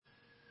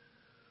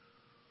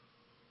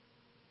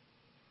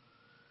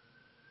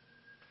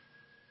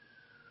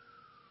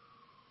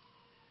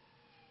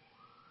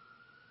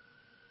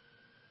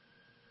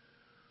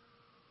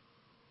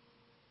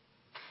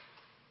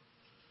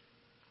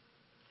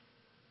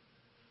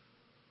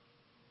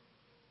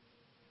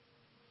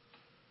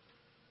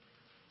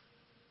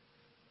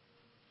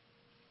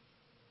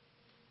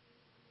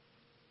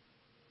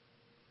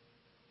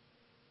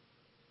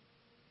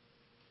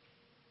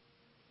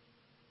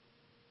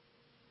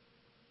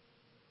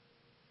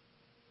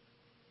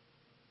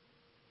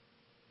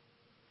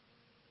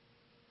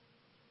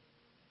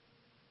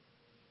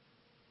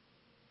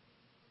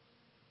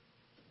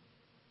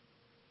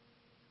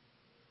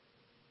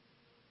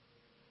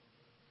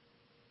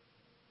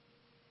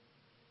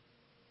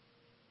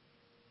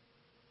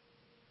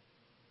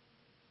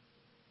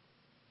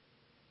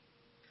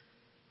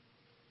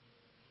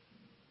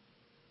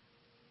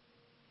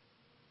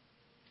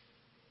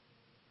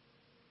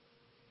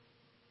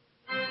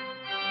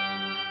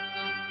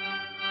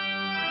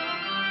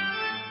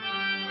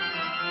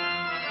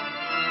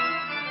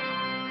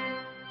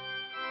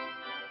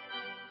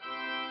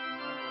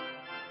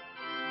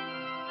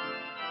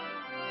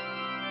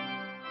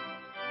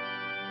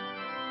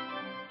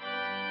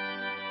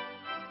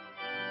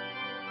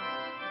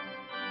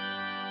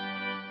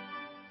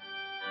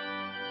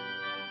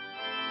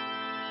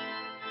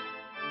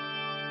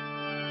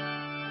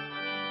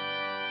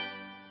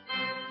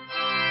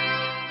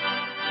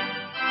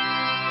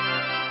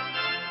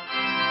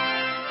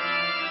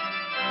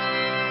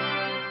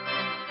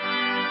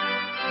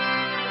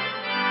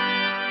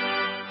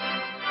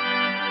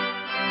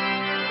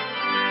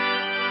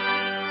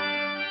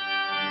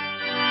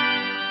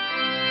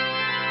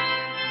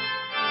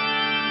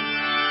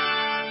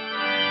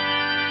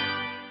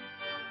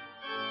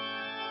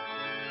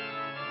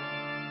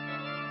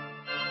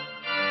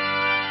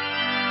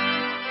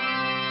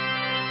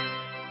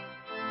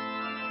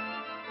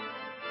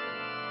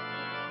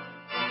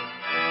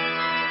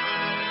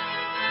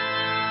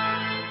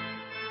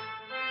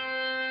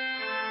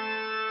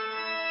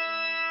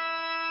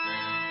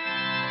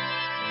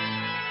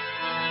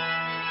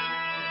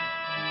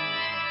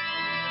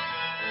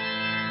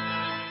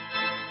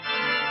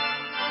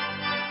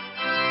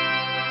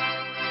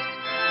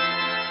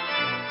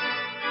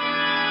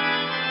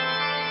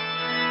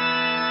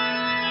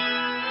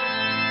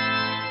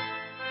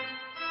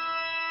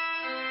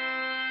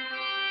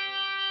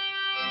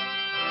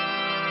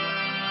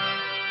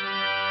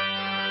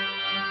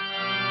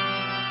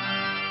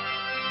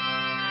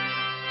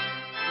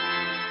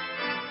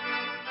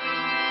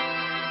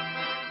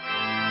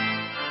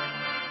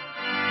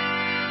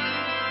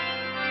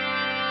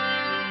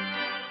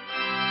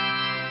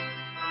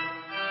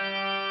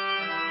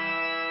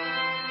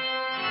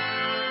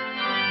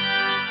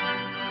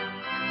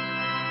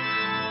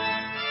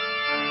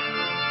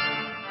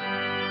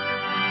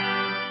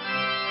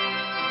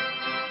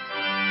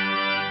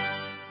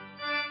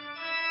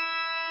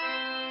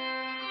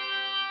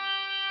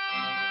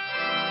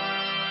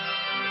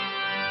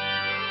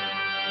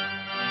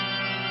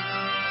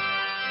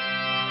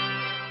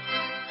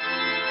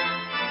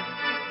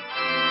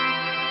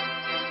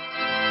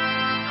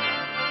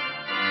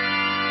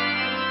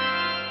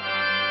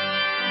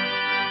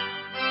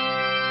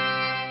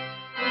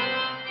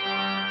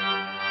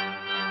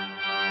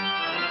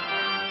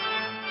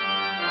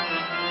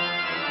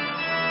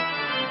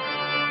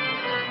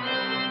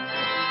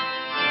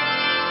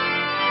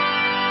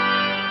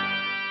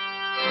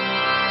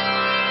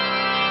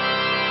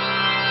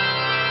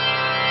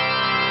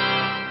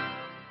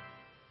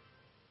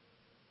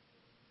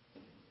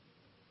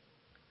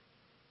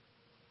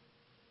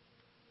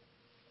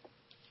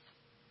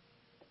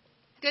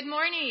Good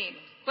morning.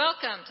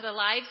 Welcome to the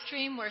live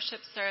stream worship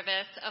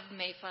service of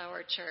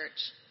Mayflower Church.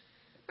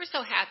 We're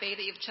so happy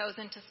that you've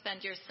chosen to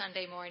spend your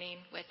Sunday morning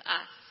with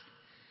us.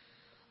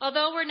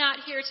 Although we're not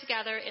here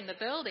together in the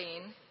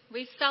building,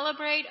 we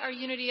celebrate our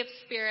unity of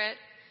spirit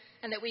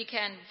and that we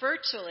can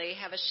virtually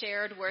have a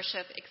shared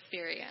worship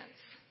experience.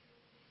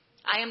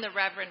 I am the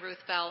Reverend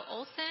Ruth Bell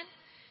Olson,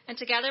 and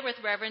together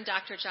with Reverend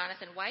Dr.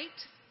 Jonathan White,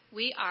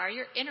 we are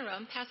your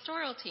interim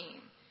pastoral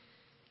team.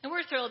 And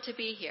we're thrilled to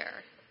be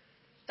here.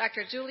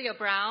 Dr. Julia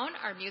Brown,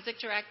 our music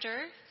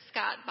director,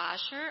 Scott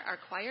Bosher, our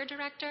choir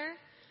director,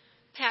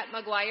 Pat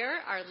McGuire,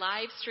 our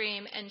live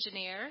stream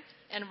engineer,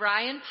 and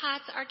Ryan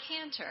Potts, our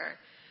cantor,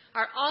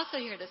 are also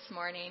here this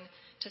morning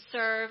to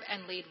serve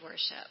and lead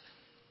worship.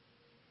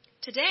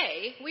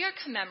 Today, we are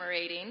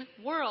commemorating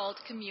World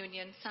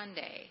Communion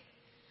Sunday.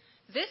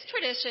 This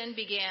tradition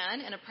began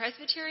in a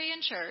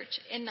Presbyterian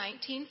church in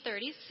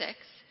 1936,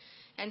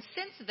 and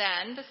since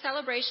then, the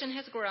celebration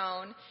has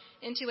grown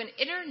into an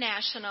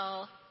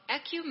international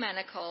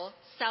ecumenical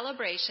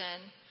celebration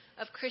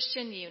of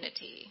Christian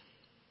unity.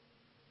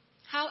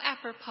 How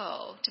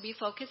apropos to be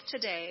focused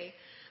today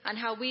on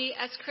how we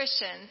as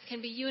Christians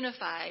can be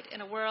unified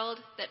in a world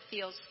that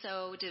feels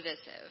so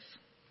divisive.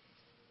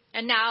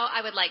 And now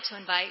I would like to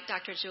invite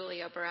Dr.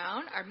 Julia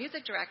Brown, our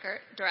music director,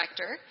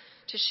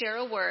 to share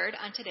a word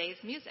on today's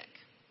music.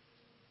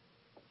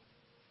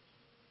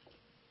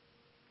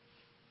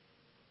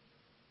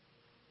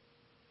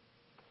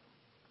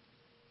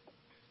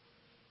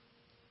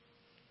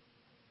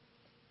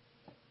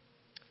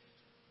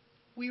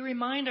 We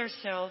remind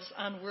ourselves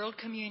on World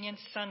Communion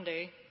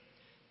Sunday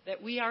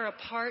that we are a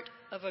part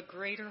of a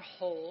greater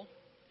whole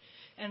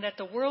and that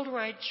the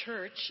worldwide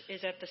church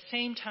is at the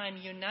same time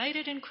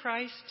united in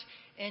Christ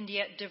and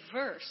yet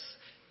diverse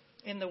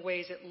in the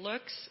ways it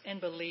looks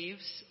and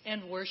believes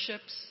and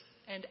worships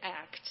and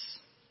acts.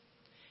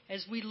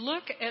 As we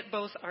look at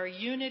both our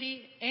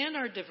unity and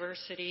our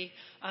diversity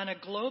on a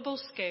global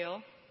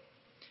scale,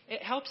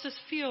 it helps us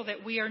feel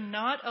that we are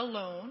not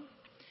alone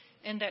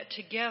and that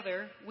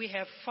together we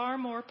have far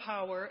more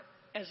power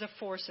as a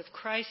force of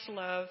Christ's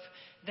love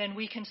than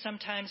we can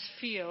sometimes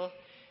feel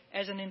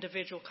as an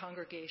individual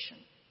congregation.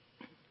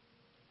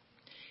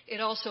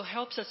 It also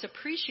helps us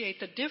appreciate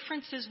the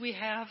differences we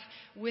have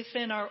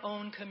within our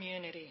own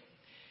community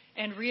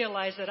and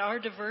realize that our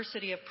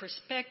diversity of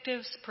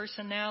perspectives,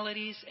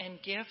 personalities, and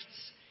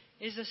gifts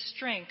is a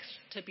strength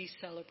to be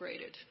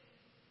celebrated.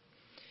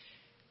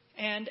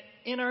 And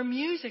in our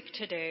music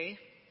today,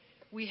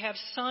 we have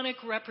sonic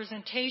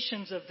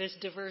representations of this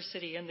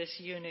diversity and this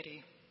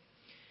unity.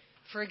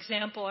 For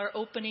example, our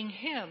opening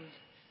hymn,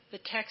 the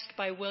text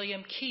by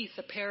William Keith,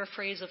 a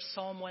paraphrase of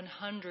Psalm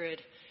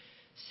 100,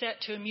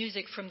 set to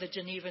music from the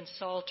Genevan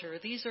Psalter.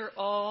 These are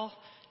all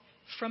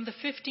from the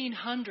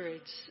 1500s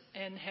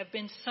and have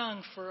been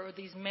sung for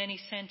these many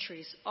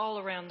centuries all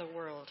around the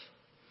world.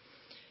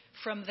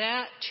 From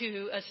that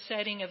to a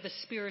setting of the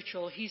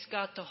spiritual, he's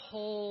got the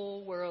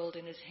whole world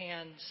in his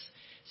hands,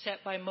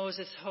 set by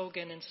Moses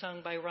Hogan and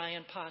sung by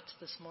Ryan Potts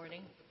this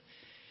morning.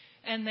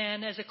 And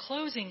then as a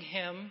closing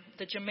hymn,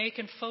 the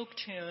Jamaican folk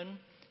tune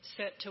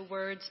set to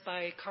words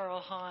by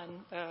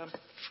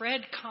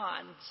Fred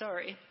Kahn,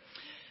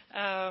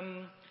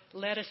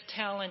 Let Us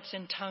Talents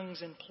in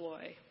Tongues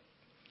Employ.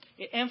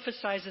 It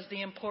emphasizes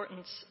the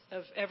importance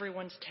of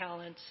everyone's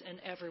talents and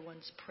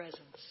everyone's presence.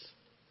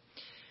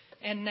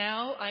 And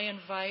now I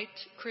invite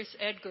Chris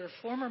Edgar,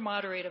 former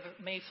moderator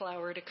of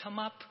Mayflower, to come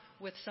up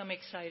with some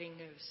exciting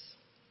news.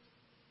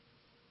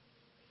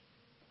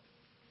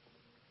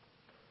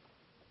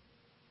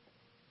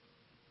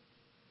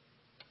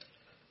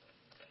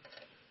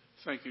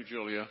 Thank you,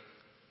 Julia.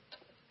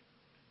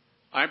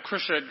 I'm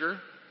Chris Edgar.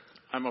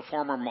 I'm a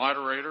former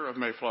moderator of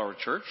Mayflower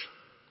Church.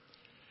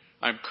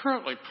 I'm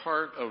currently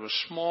part of a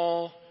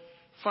small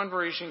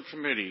fundraising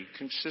committee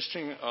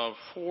consisting of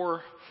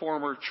 4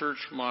 former church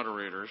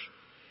moderators,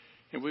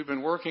 and we've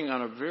been working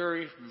on a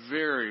very,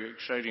 very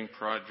exciting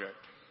project.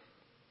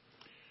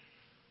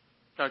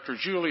 Dr.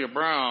 Julia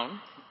Brown,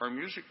 our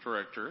music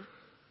director,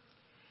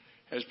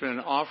 has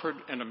been offered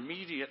an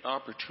immediate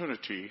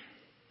opportunity,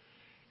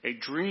 a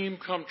dream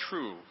come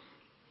true,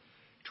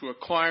 to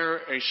acquire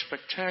a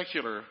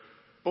spectacular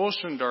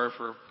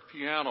Bosendorfer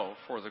piano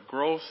for the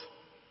growth,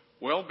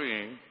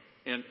 well-being,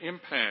 and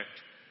impact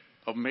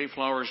of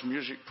Mayflower's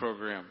music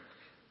program.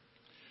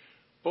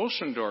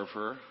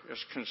 Bosendorfer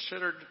is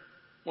considered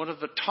one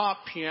of the top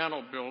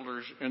piano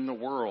builders in the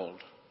world,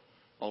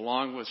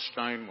 along with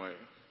Steinway.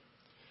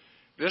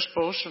 This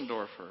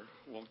Bosendorfer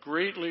will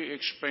greatly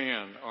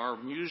expand our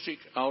music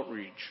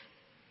outreach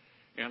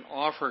and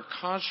offer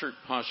concert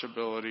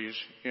possibilities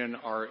in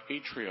our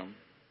atrium.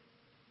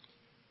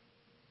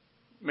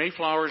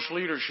 Mayflower's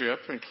leadership,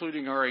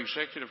 including our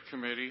executive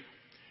committee,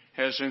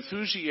 has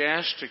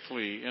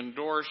enthusiastically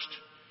endorsed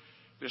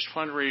this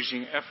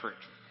fundraising effort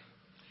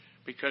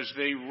because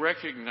they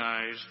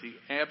recognize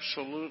the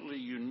absolutely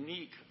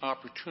unique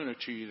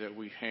opportunity that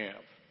we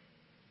have.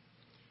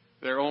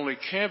 Their only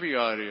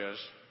caveat is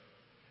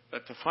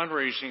that the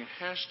fundraising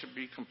has to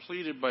be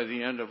completed by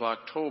the end of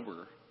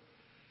October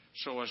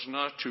so as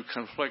not to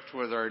conflict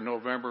with our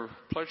November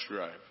pledge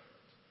drive.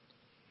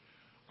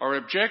 Our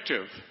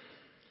objective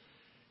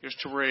is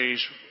to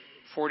raise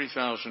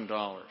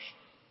 $40,000.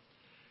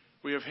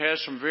 We have had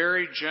some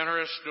very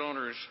generous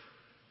donors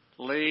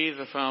lay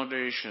the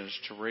foundations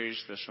to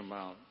raise this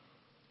amount.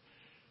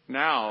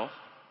 Now,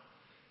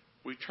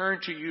 we turn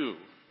to you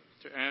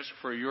to ask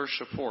for your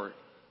support.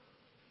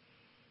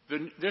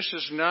 This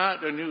is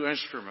not a new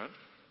instrument,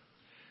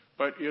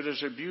 but it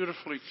is a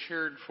beautifully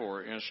cared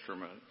for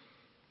instrument.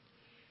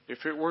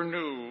 If it were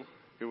new,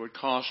 it would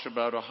cost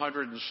about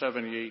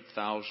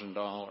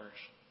 $178,000.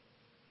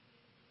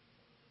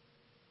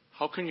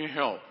 How can you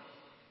help?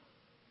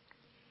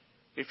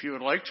 If you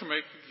would like to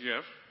make a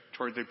gift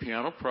toward the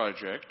piano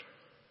project,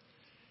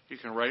 you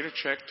can write a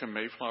check to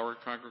Mayflower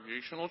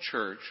Congregational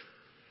Church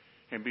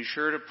and be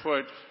sure to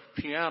put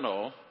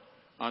piano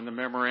on the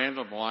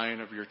memorandum line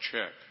of your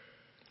check.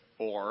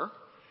 Or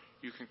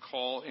you can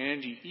call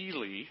Andy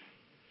Ely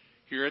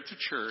here at the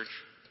church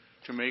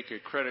to make a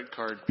credit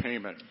card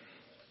payment.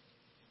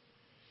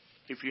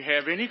 If you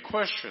have any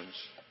questions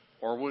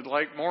or would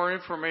like more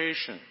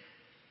information,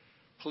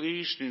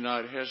 please do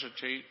not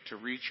hesitate to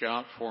reach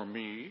out for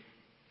me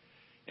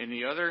and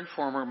the other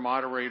former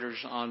moderators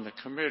on the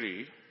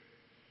committee,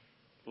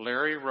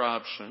 Larry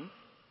Robson,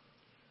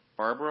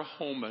 Barbara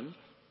Holman,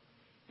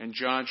 and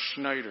John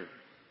Schneider.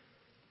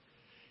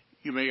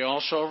 You may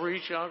also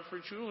reach out for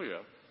Julia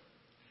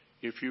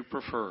if you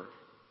prefer.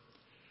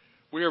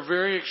 We are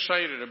very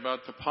excited about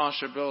the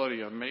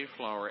possibility of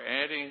Mayflower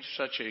adding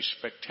such a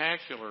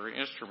spectacular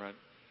instrument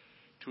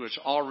to its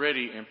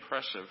already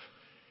impressive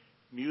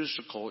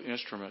musical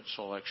instrument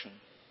selection.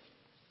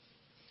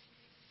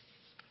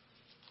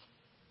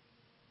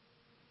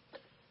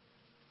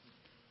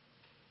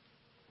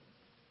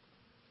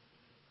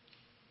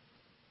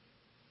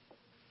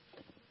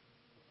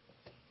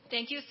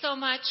 Thank you so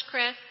much,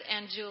 Chris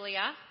and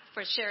Julia,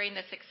 for sharing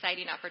this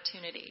exciting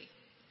opportunity.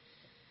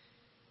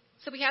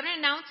 So we have an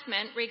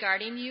announcement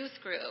regarding youth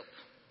group.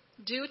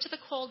 Due to the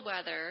cold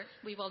weather,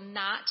 we will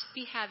not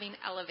be having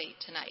Elevate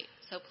tonight.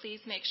 So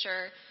please make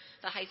sure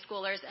the high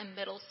schoolers and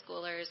middle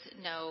schoolers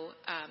know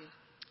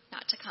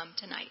not to come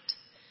tonight.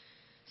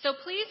 So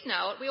please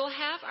note, we will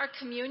have our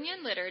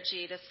communion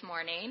liturgy this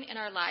morning in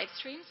our live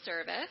stream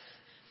service.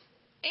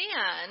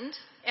 And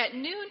at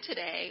noon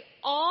today,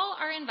 all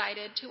are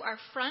invited to our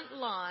front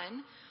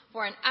lawn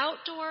for an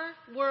outdoor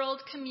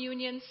World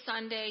Communion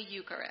Sunday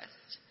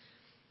Eucharist.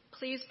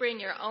 Please bring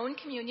your own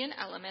communion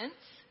elements,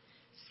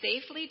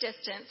 safely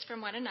distance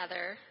from one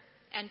another,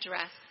 and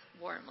dress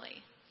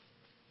warmly.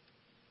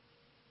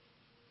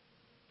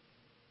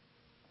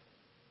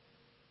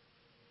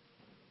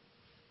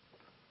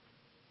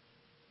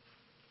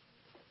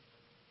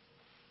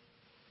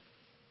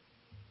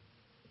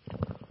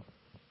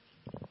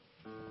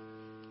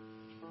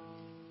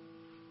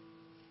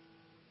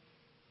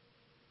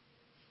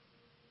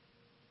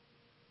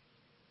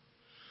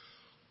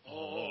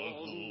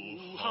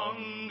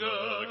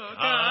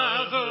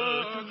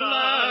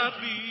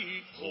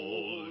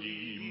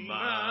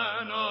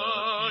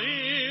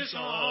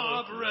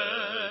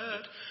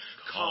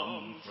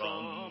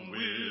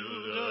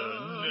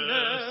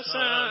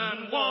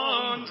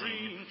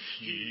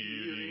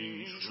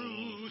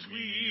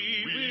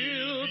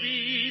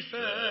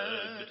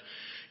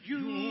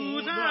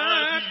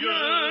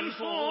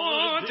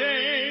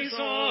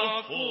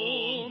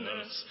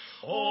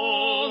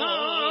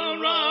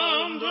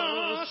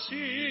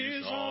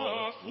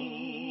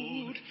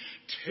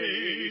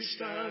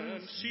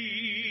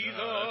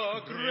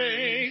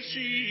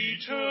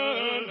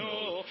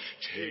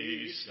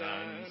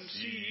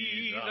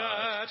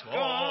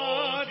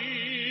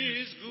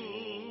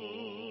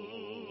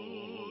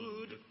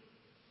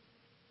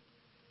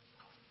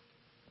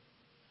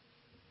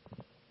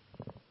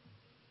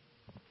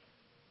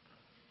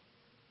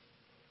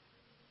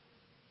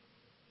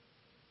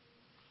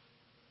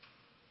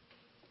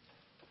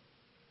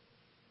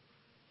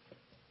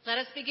 Let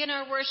us begin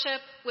our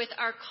worship with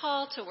our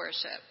call to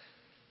worship.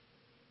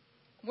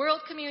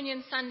 World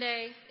Communion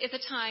Sunday is a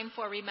time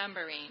for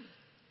remembering.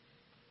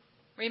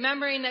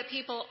 Remembering that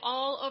people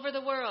all over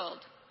the world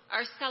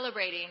are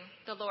celebrating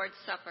the Lord's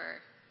Supper.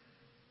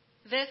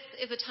 This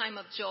is a time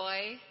of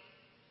joy.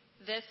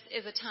 This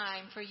is a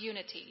time for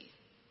unity.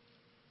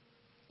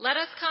 Let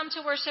us come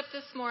to worship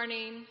this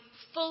morning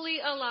fully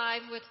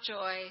alive with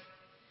joy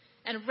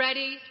and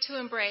ready to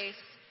embrace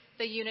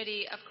the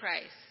unity of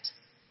Christ.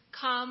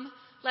 Come,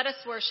 let us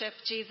worship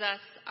Jesus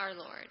our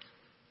Lord.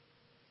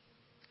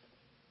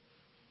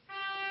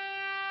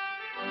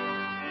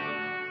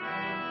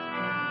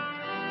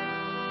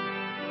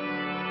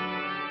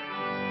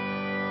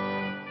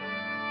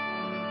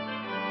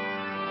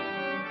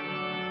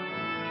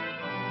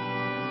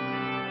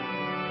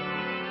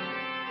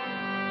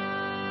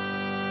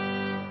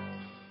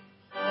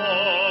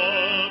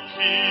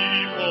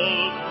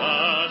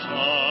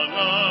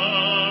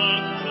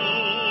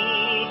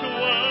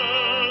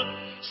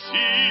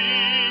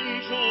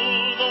 Sing to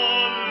the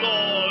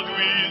Lord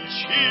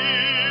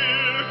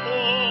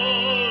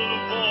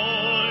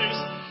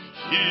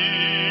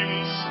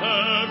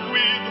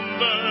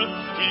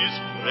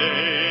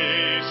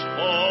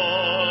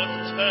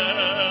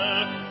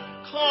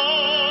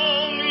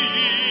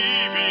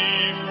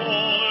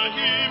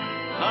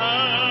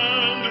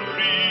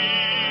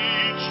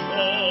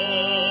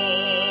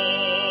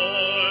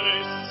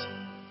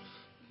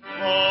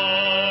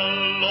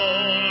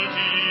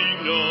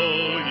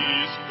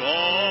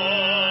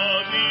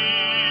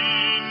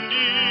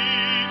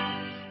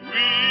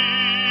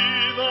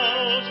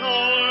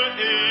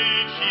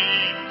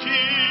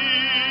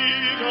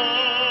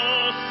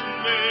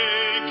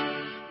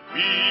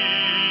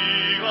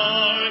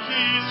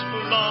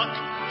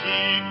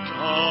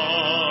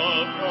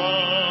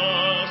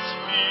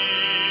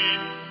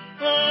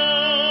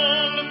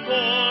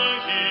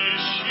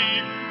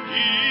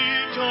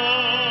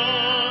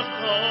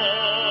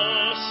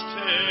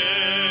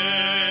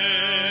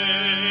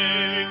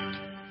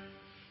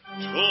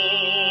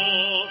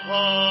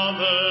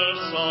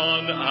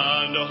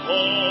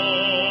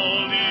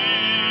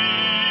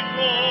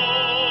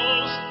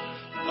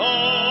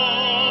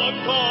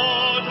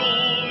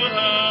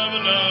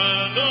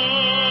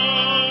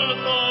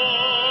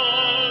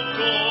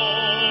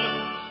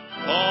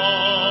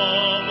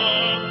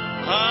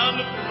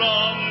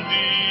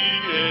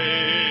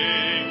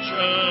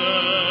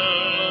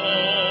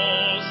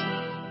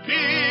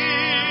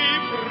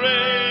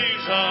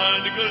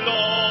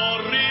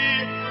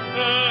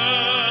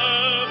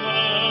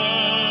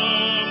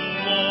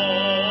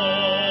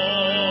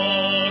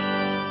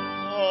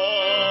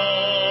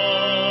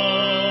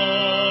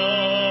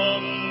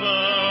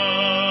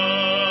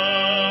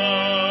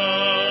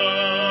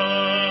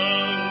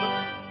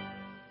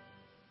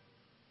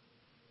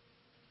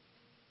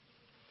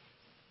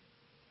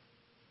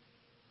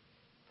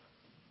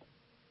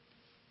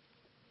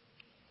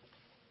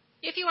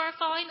If you are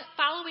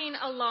following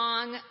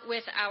along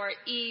with our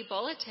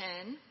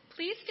e-bulletin,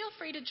 please feel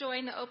free to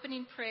join the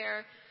opening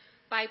prayer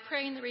by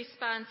praying the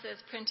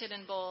responses printed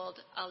in bold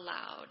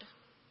aloud.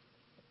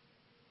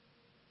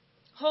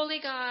 Holy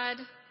God,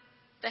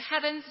 the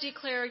heavens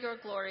declare your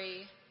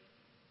glory.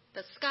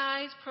 The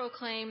skies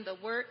proclaim the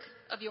work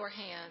of your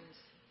hands.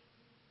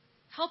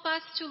 Help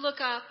us to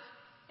look up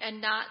and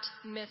not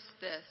miss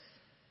this.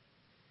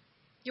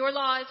 Your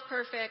law is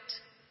perfect.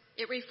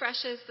 It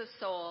refreshes the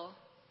soul.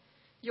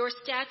 Your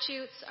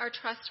statutes are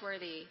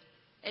trustworthy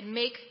and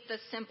make the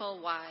simple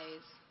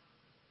wise.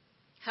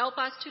 Help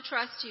us to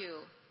trust you,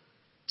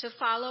 to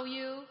follow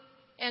you,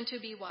 and to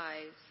be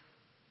wise.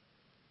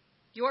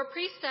 Your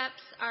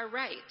precepts are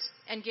right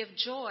and give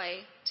joy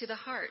to the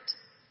heart.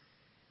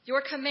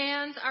 Your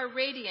commands are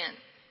radiant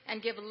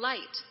and give light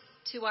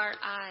to our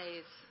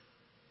eyes.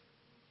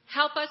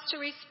 Help us to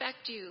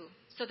respect you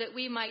so that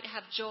we might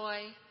have joy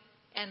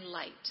and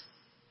light.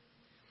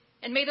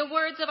 And may the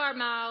words of our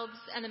mouths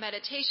and the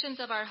meditations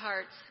of our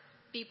hearts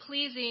be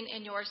pleasing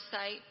in your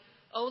sight,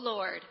 O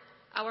Lord,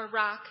 our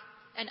rock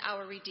and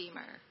our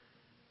Redeemer.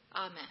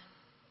 Amen.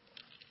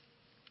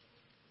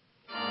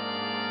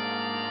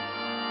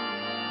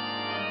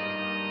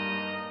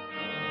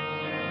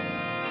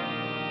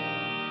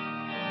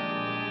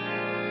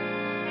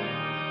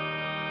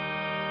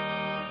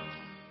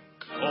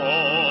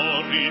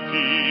 Glory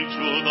be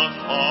to the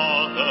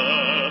Father,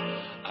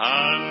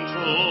 and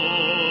to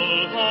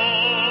the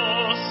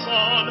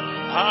Son,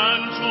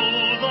 and to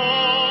the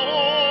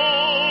Holy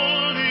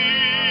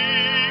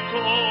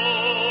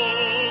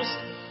Ghost,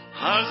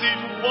 as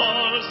it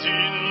was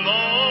in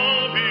the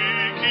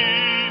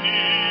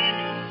beginning,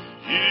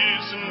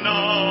 is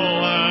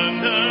now,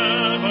 and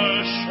ever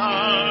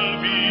shall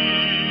be,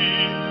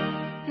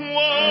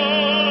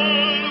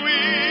 world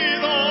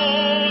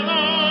without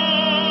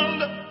end.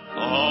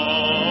 Amen.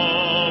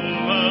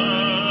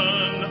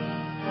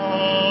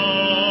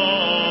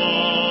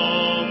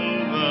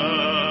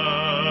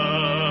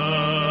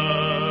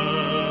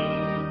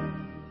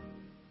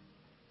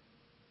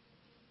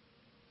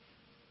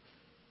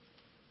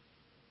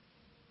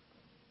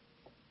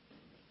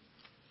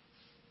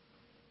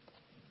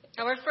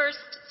 Our first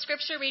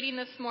scripture reading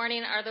this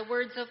morning are the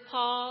words of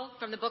Paul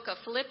from the book of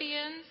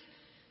Philippians,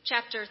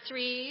 chapter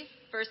 3,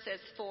 verses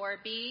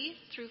 4b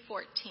through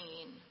 14.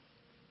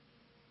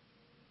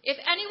 If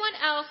anyone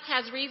else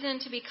has reason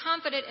to be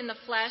confident in the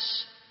flesh,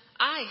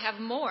 I have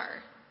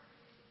more.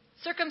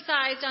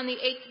 Circumcised on the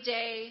 8th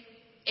day,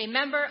 a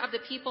member of the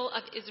people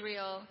of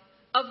Israel,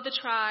 of the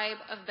tribe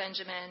of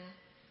Benjamin,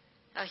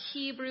 a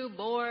Hebrew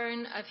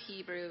born of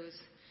Hebrews,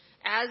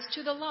 as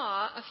to the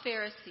law, a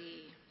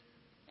Pharisee,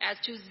 as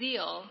to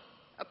zeal,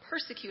 a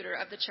persecutor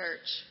of the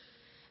church,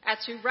 as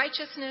to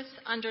righteousness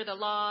under the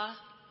law,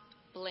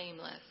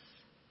 blameless.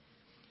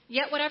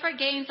 Yet whatever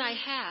gains I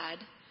had,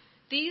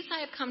 these I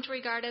have come to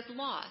regard as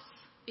loss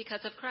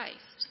because of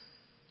Christ.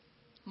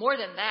 More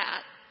than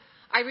that,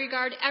 I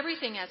regard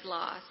everything as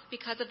loss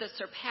because of the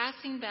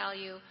surpassing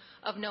value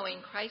of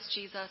knowing Christ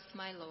Jesus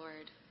my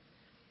Lord.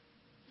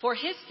 For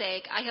his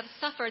sake I have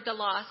suffered the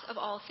loss of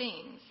all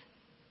things,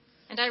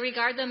 and I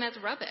regard them as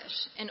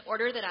rubbish in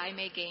order that I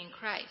may gain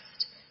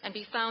Christ and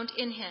be found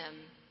in him,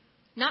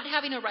 not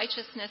having a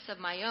righteousness of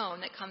my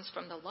own that comes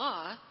from the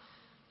law,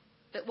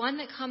 but one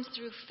that comes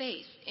through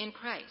faith in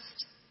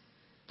Christ,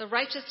 the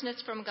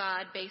righteousness from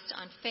God based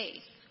on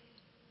faith.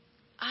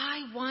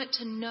 I want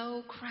to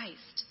know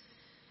Christ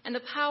and the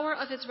power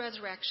of his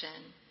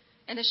resurrection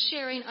and the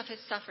sharing of his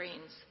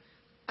sufferings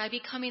by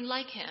becoming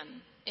like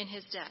him in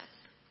his death,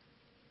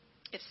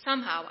 if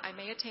somehow I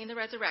may attain the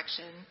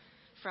resurrection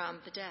from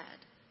the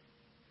dead.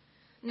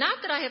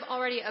 Not that I have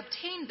already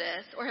obtained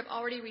this or have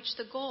already reached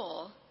the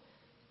goal,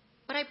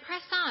 but I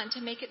press on to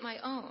make it my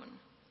own,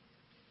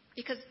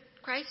 because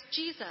Christ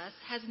Jesus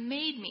has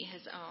made me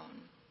his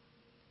own.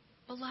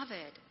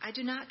 Beloved, I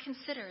do not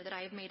consider that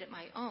I have made it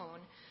my own,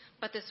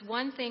 but this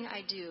one thing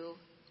I do,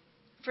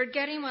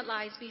 forgetting what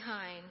lies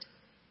behind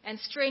and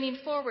straining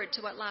forward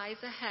to what lies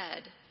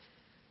ahead,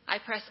 I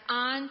press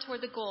on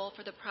toward the goal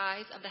for the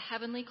prize of the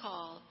heavenly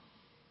call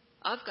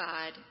of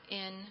God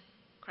in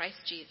Christ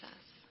Jesus.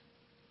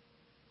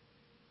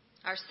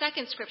 Our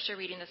second scripture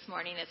reading this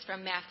morning is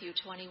from Matthew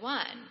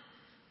 21,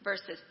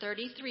 verses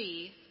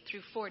 33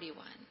 through 41.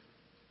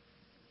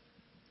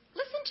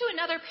 Listen to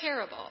another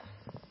parable.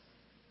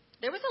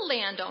 There was a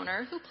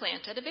landowner who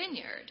planted a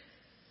vineyard,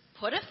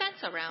 put a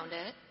fence around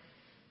it,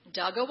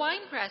 dug a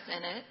winepress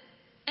in it,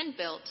 and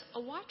built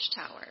a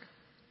watchtower.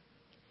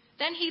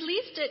 Then he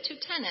leased it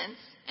to tenants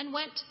and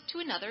went to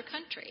another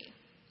country.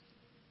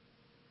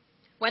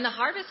 When the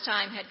harvest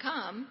time had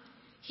come,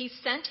 he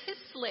sent his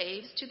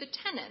slaves to the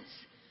tenants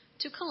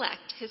to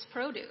collect his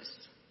produce.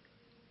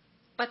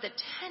 But the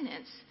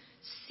tenants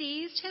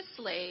seized his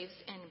slaves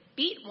and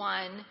beat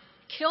one,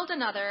 killed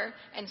another,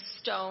 and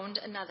stoned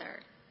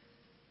another.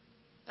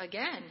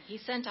 Again, he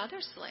sent other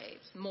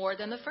slaves, more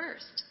than the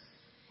first,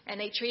 and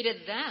they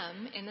treated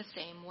them in the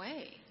same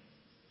way.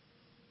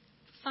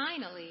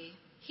 Finally,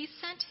 he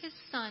sent his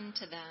son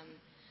to them,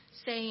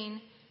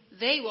 saying,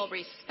 "They will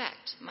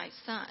respect my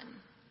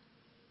son."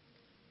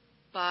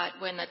 But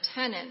when the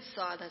tenants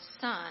saw the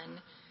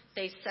son,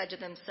 they said to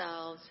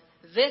themselves,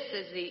 "This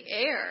is the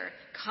heir.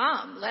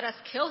 Come, let us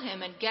kill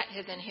him and get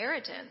his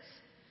inheritance."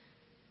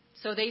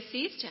 So they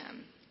seized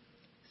him,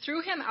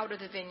 threw him out of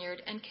the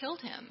vineyard, and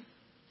killed him.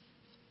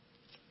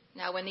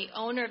 Now when the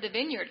owner of the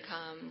vineyard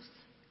comes,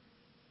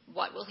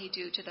 what will he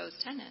do to those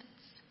tenants?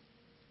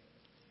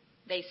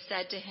 They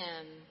said to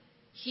him,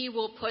 "He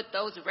will put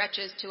those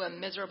wretches to a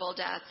miserable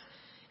death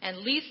and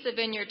lease the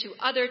vineyard to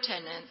other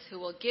tenants who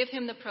will give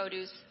him the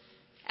produce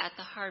at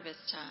the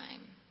harvest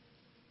time."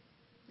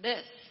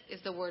 This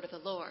is the word of the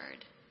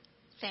Lord.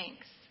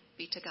 Thanks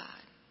be to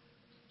God.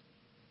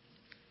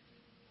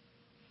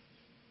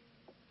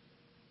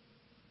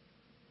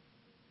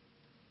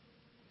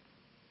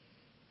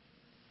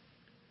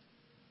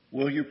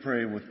 Will you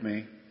pray with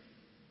me?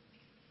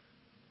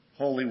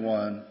 Holy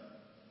One,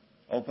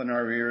 open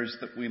our ears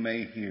that we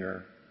may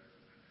hear,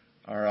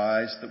 our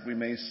eyes that we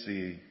may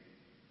see,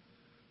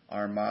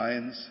 our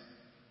minds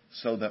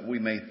so that we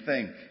may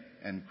think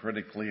and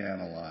critically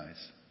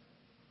analyze,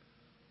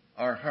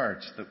 our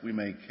hearts that we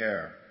may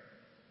care,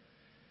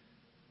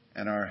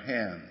 and our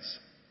hands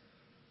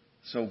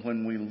so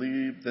when we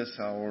leave this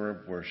hour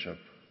of worship,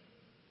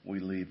 we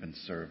leave in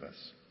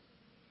service.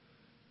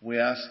 We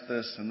ask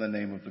this in the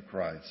name of the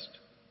Christ.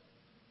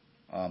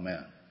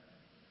 Amen.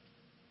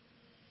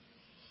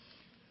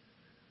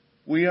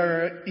 We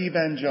are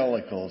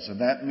evangelicals,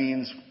 and that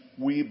means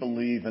we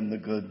believe in the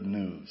good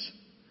news.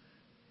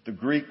 The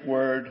Greek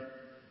word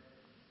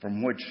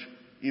from which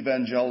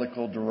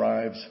evangelical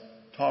derives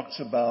talks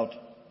about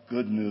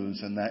good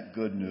news, and that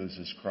good news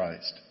is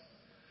Christ.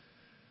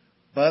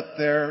 But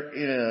there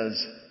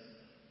is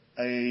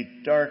a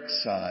dark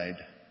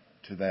side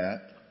to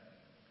that.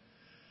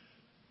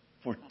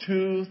 For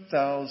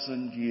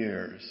 2,000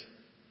 years,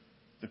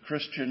 the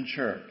Christian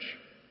Church,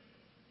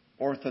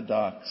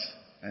 Orthodox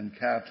and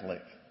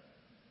Catholic,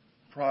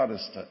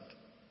 Protestant,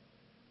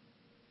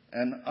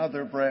 and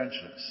other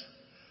branches,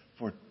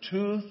 for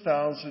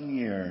 2,000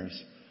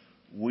 years,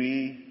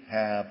 we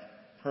have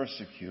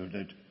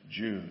persecuted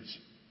Jews.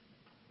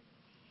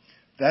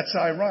 That's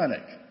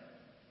ironic,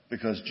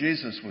 because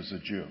Jesus was a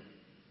Jew.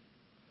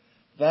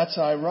 That's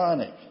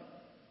ironic,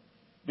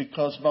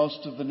 because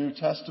most of the New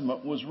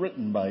Testament was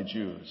written by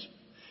Jews.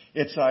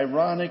 It's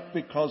ironic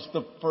because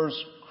the first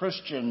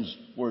Christians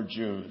were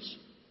Jews.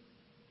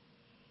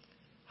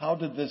 How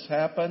did this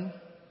happen?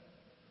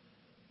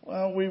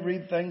 Well, we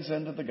read things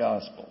into the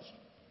Gospels.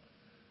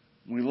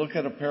 We look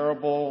at a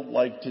parable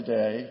like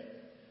today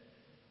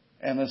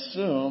and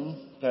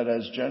assume that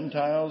as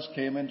Gentiles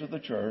came into the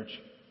church,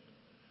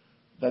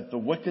 that the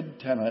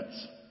wicked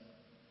tenants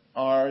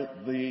are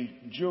the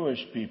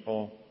Jewish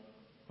people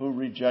who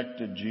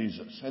rejected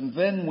Jesus. And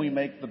then we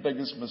make the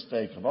biggest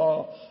mistake of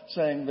all,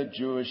 saying the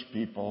Jewish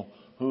people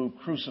who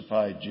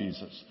crucified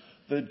Jesus.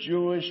 The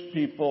Jewish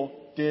people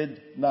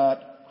did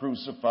not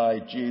crucify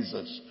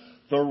Jesus.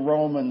 The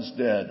Romans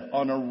did,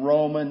 on a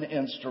Roman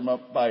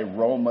instrument by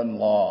Roman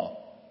law.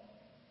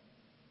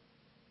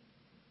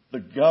 The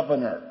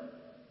governor,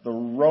 the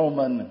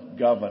Roman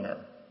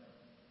governor,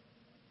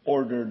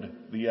 ordered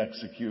the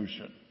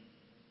execution.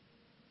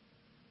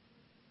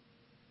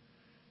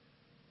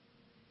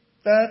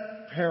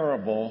 That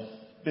parable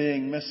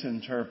being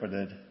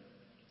misinterpreted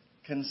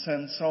can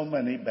send so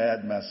many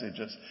bad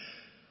messages.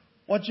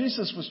 What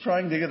Jesus was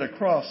trying to get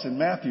across in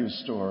Matthew's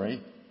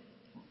story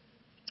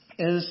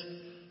is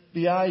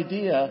the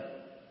idea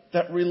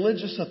that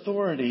religious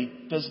authority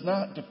does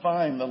not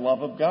define the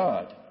love of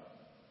God.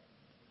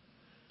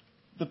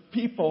 The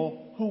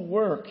people who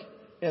work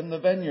in the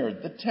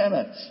vineyard, the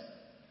tenants,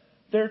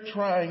 they're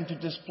trying to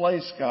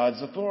displace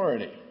God's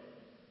authority.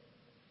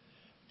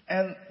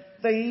 And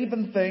they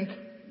even think,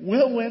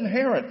 we'll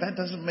inherit. That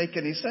doesn't make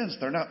any sense.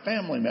 They're not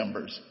family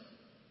members.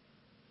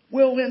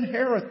 We'll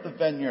inherit the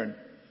vineyard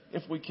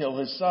if we kill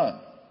his son.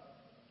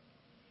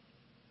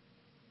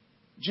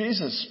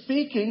 Jesus,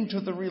 speaking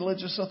to the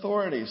religious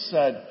authorities,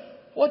 said,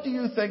 what do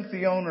you think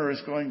the owner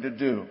is going to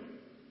do?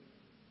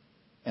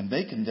 And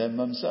they condemned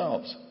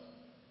themselves.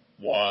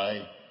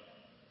 Why?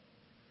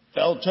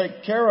 They'll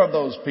take care of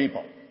those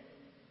people.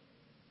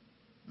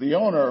 The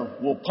owner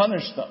will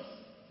punish them.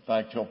 In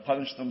fact, he'll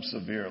punish them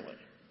severely.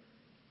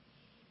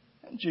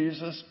 And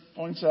Jesus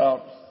points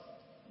out,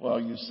 well,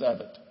 you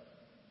said it.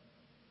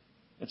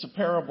 It's a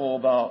parable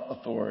about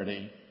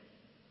authority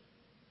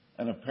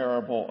and a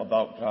parable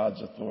about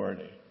God's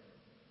authority.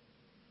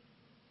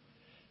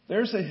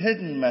 There's a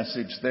hidden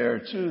message there,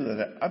 too,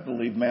 that I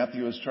believe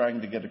Matthew is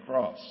trying to get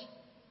across.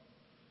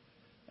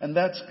 And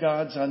that's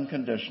God's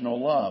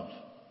unconditional love.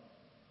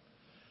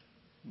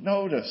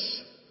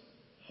 Notice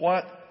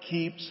what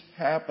keeps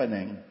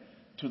happening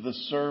to the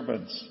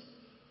servants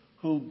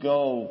who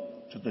go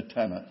to the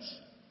tenants.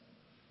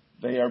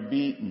 They are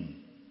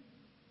beaten.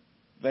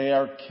 They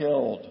are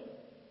killed.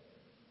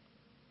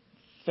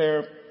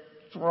 They're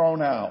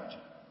thrown out.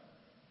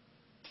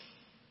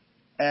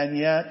 And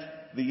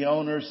yet the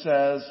owner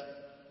says,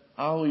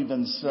 I'll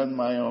even send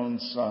my own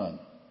son.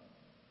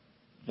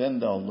 Then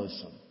they'll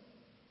listen.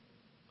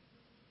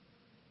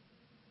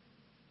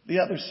 The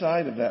other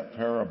side of that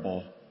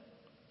parable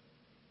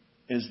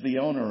is the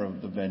owner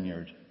of the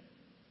vineyard,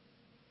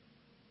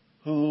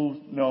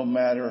 who, no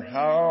matter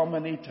how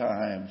many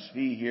times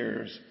he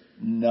hears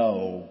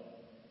no,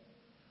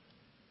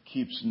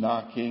 keeps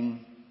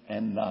knocking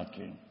and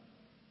knocking,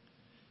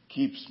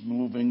 keeps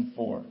moving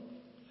forth,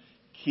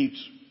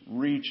 keeps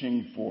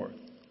reaching forth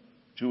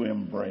to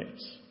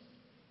embrace.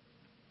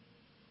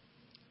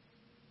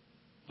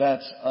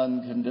 That's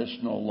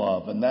unconditional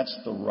love, and that's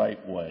the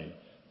right way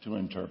to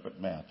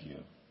interpret Matthew.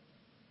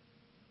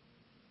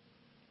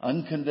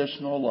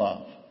 Unconditional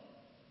love.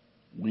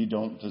 We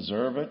don't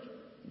deserve it.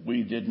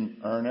 We didn't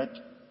earn it.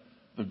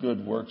 The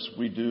good works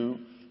we do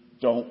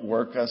don't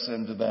work us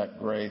into that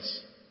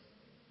grace.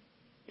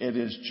 It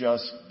is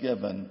just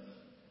given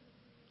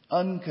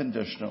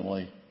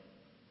unconditionally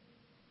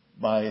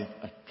by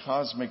a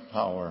cosmic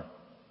power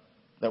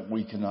that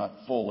we cannot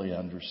fully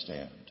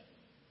understand.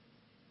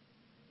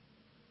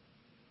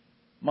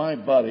 My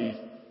buddy,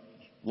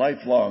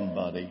 lifelong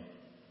buddy,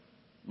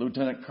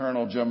 Lieutenant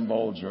Colonel Jim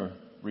Bolger,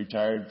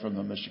 retired from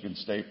the Michigan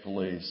State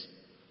Police,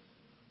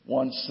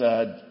 once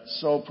said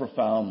so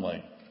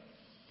profoundly,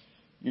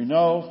 you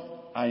know,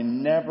 I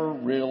never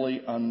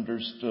really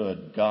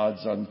understood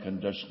God's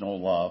unconditional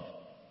love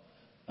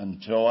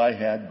until I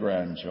had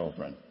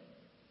grandchildren.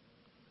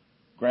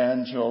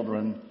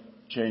 Grandchildren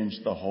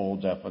changed the whole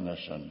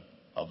definition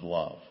of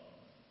love.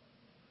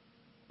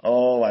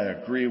 Oh, I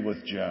agree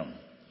with Jim.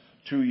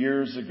 2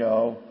 years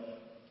ago,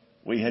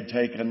 we had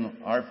taken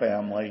our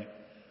family,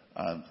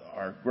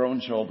 our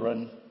grown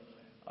children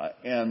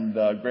and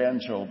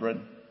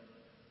grandchildren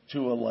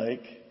to a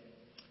lake.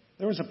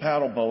 There was a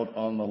paddle boat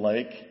on the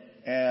lake,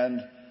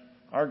 and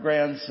our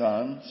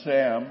grandson,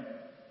 Sam,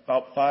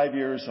 about 5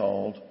 years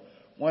old,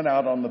 went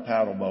out on the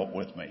paddle boat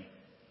with me.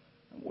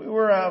 We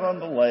were out on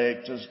the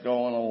lake just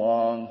going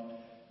along,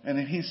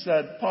 and he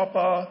said,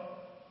 Papa,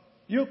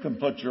 you can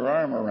put your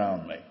arm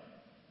around me.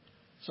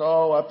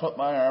 So I put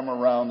my arm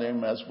around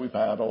him as we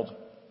paddled,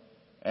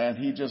 and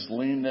he just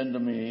leaned into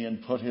me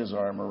and put his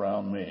arm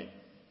around me.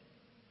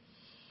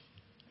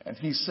 And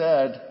he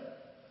said,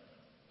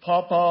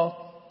 Papa,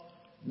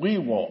 we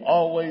will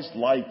always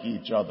like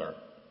each other,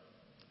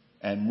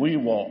 and we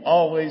will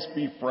always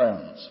be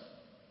friends.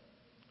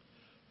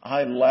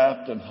 I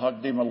laughed and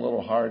hugged him a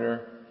little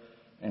harder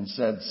and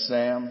said,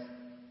 Sam,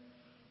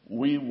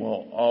 we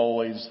will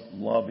always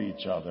love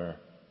each other,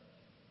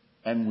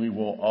 and we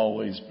will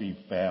always be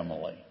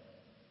family.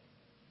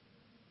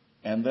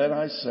 And then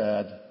I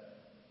said,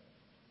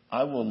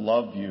 I will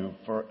love you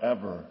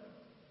forever,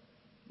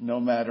 no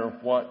matter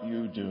what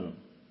you do.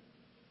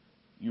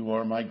 You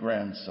are my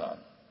grandson.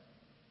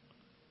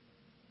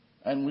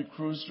 And we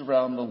cruised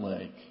around the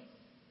lake.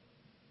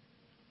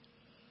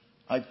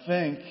 I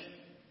think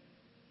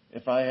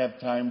if I have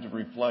time to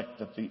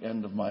reflect at the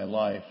end of my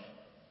life,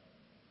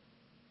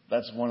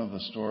 that's one of the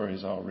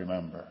stories I'll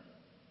remember.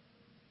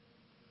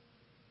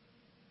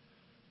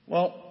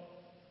 Well,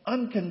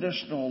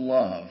 unconditional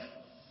love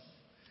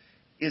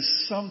is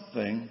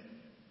something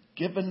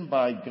given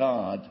by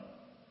God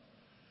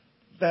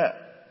that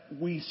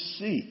we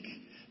seek.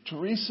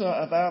 Teresa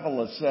of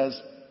Avila says,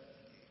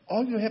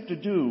 all you have to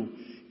do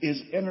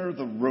is enter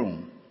the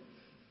room.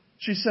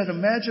 She said,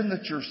 imagine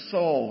that your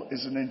soul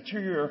is an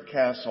interior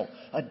castle,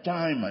 a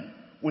diamond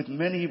with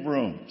many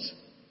rooms.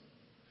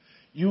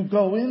 You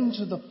go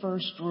into the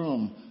first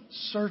room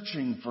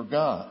searching for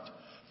God.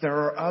 There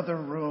are other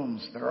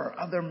rooms, there are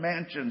other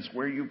mansions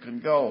where you can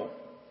go.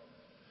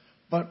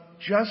 But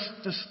just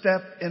to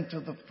step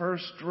into the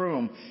first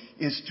room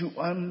is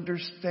to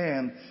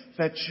understand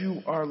that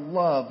you are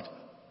loved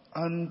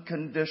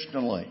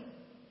unconditionally.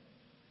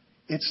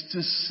 It's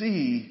to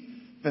see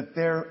that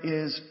there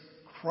is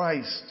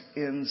Christ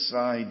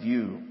inside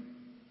you.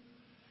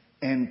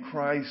 And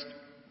Christ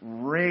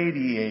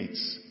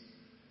radiates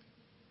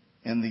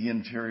in the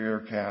interior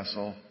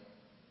castle,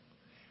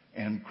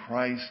 and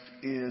Christ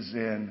is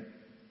in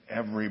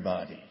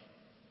everybody.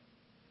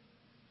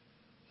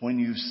 When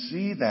you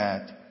see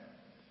that,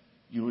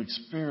 you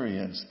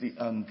experience the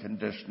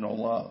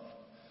unconditional love.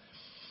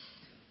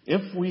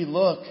 If we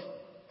look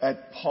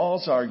at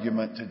Paul's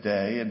argument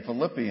today in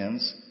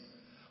Philippians,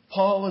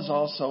 Paul is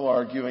also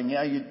arguing,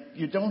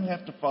 you don't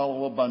have to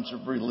follow a bunch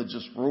of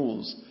religious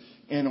rules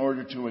in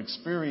order to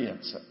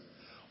experience it.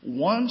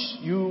 Once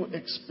you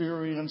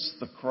experience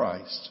the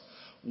Christ,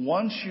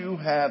 once you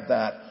have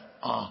that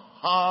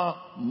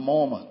aha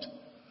moment,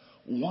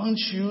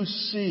 once you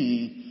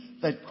see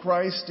that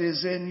Christ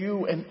is in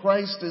you and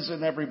Christ is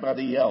in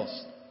everybody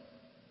else,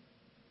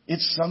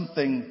 it's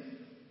something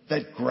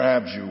that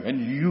grabs you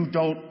and you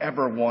don't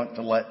ever want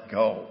to let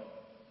go.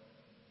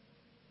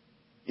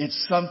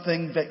 It's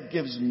something that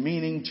gives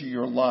meaning to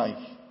your life.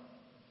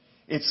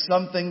 It's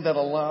something that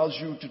allows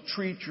you to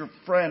treat your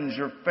friends,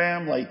 your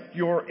family,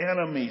 your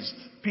enemies,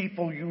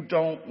 people you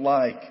don't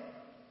like,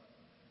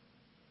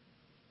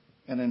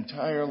 an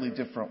entirely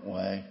different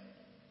way.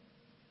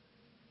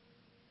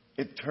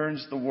 It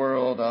turns the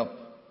world up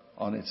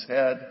on its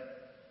head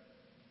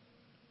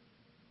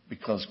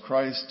because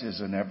Christ is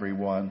in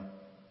everyone,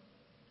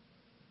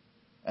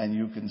 and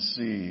you can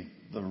see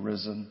the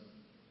risen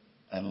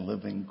and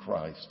living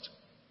Christ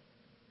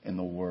in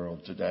the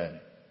world today.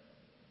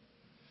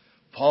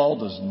 Paul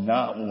does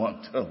not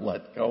want to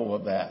let go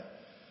of that.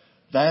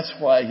 That's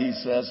why he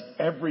says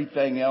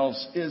everything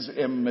else is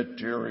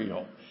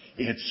immaterial.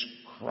 It's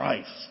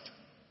Christ.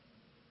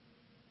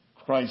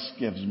 Christ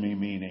gives me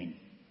meaning.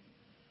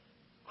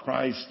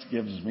 Christ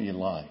gives me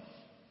life.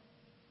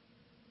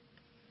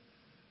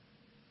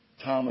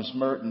 Thomas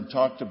Merton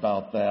talked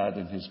about that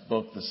in his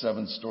book, The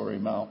Seven-Story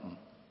Mountain.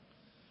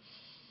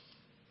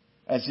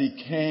 As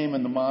he came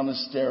in the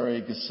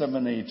monastery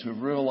Gethsemane to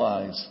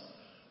realize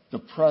the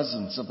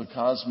presence of the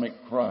cosmic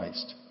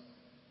Christ,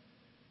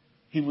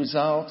 he was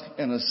out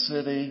in a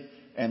city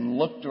and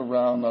looked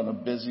around on a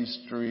busy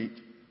street.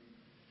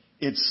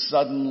 It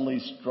suddenly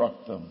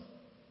struck them.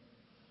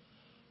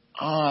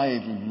 I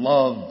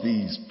love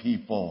these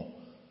people,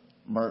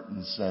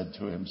 Merton said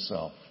to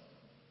himself.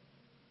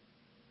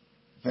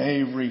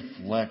 They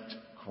reflect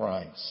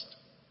Christ.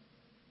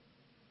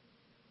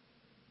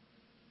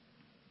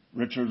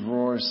 Richard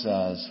Rohr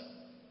says,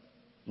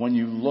 when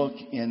you look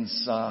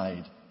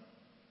inside,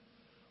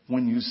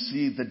 when you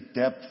see the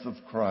depth of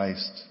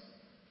Christ,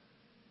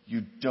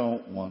 you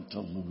don't want to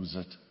lose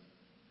it.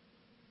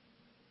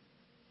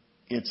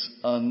 It's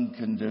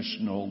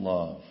unconditional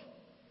love.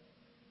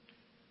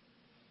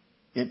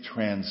 It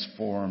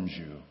transforms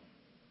you.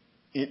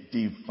 It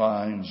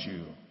defines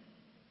you.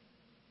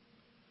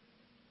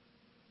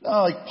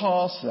 Now, like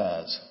Paul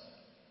says,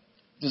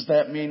 does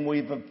that mean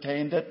we've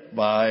obtained it?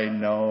 By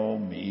no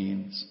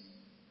means.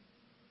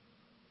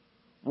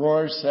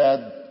 Rohr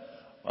said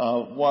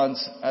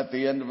once at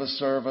the end of a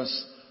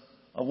service,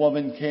 a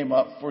woman came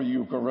up for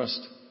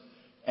Eucharist,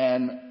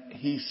 and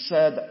he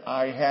said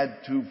I had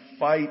to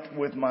fight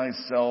with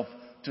myself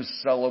to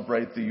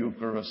celebrate the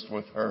Eucharist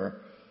with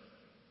her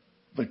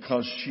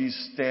because she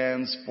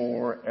stands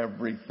for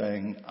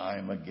everything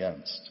I'm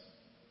against.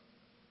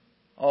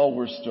 Oh,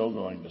 we're still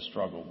going to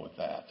struggle with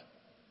that.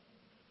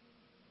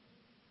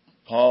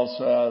 Paul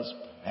says,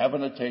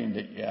 haven't attained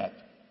it yet.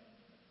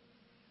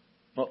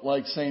 But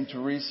like St.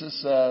 Teresa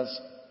says,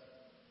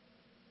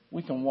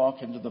 we can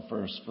walk into the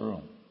first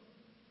room.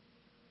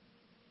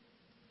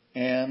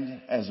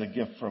 And as a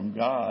gift from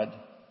God,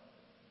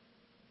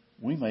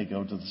 we may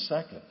go to the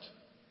second,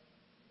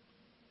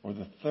 or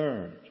the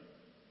third,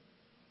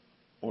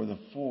 or the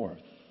fourth,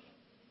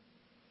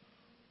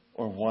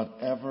 or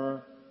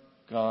whatever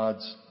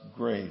God's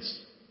grace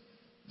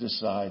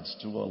decides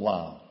to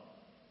allow.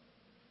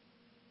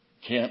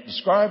 Can't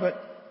describe it.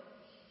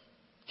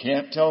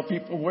 Can't tell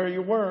people where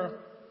you were.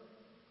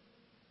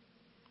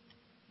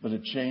 But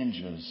it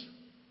changes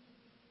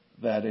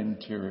that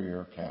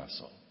interior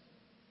castle.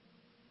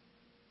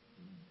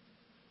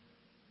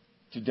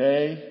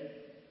 Today,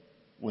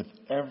 with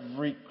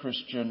every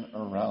Christian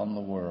around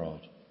the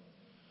world,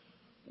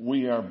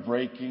 we are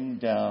breaking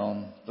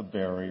down the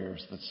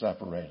barriers that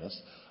separate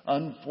us.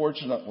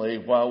 Unfortunately,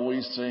 while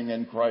we sing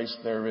in Christ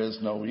there is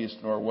no east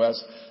nor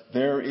west,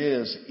 there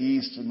is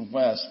east and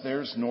west.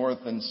 There's north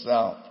and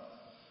south.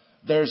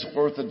 There's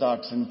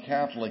Orthodox and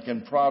Catholic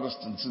and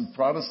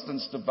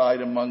Protestants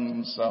divide among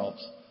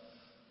themselves.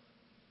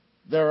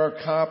 There are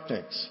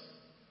Coptics.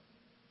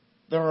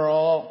 There are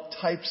all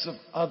types of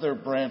other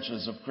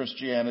branches of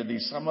Christianity.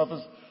 Some of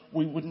us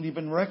we wouldn't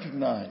even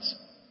recognize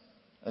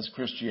as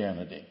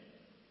Christianity.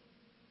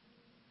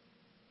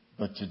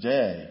 But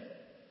today,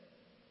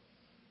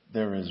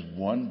 there is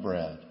one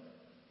bread,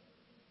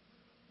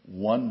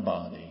 one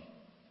body,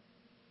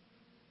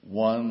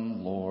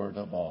 one Lord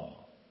of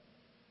all.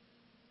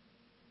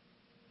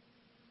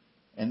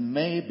 And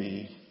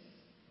maybe,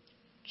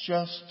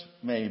 just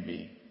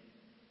maybe,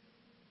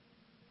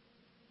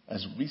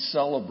 as we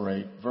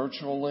celebrate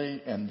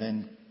virtually and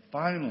then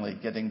finally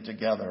getting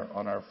together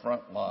on our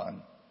front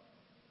lawn.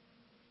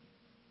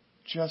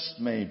 Just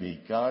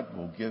maybe God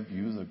will give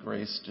you the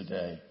grace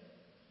today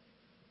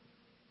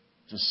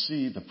to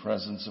see the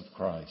presence of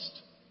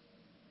Christ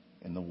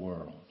in the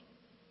world.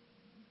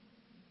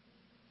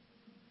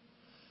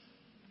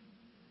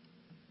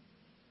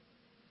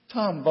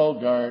 Tom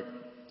Bogart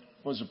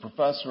was a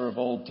professor of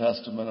Old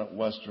Testament at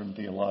Western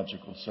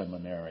Theological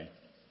Seminary.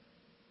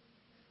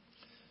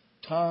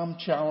 Tom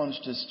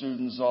challenged his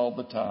students all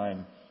the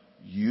time,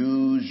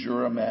 use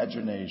your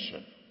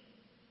imagination.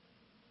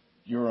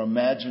 Your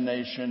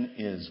imagination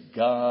is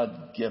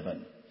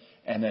God-given,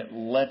 and it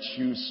lets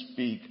you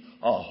speak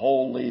a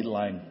holy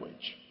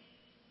language.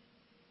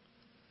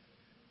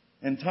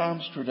 In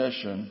Tom's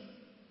tradition,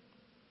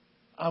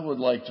 I would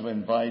like to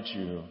invite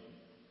you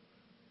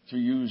to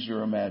use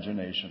your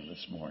imagination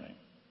this morning.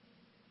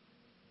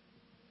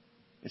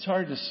 It's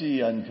hard to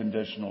see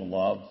unconditional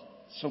love,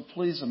 so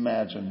please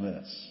imagine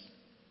this.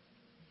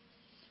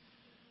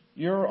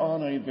 You're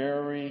on a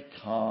very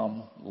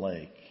calm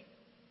lake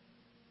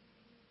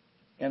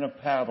in a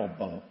paddle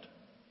boat,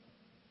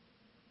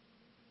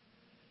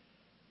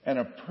 and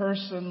a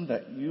person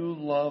that you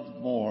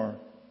love more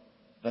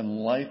than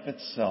life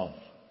itself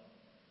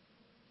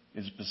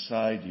is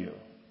beside you.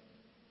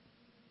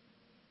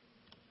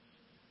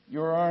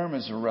 Your arm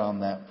is around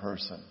that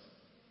person,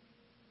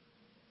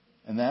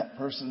 and that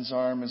person's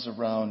arm is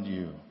around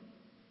you.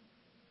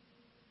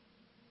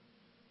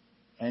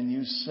 And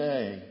you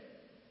say,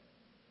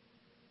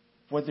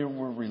 whether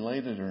we're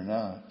related or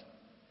not,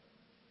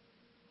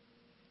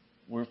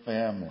 we're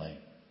family.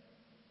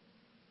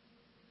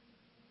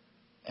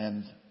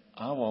 And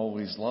I'll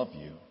always love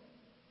you.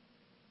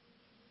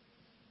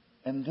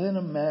 And then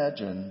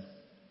imagine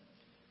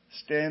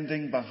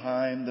standing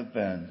behind the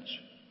bench,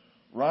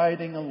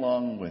 riding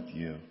along with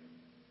you.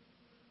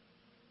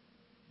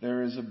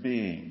 There is a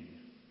being.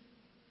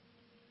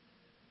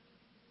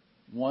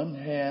 One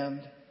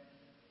hand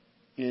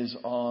is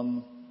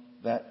on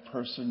that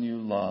person you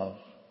love.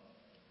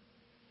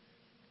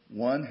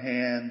 One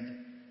hand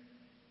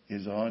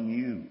is on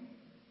you.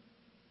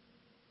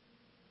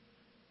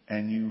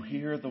 And you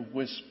hear the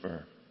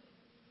whisper,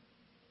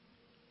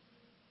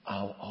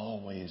 I'll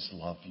always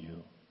love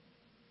you.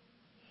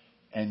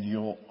 And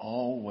you'll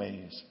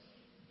always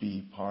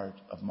be part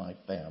of my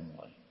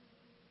family.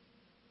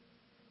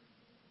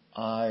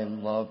 I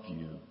love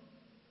you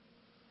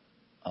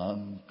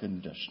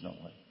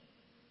unconditionally.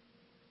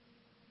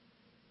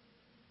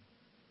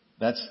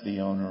 That's the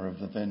owner of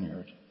the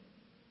vineyard.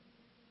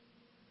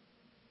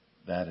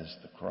 That is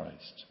the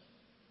Christ.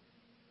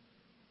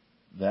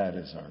 That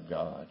is our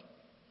God.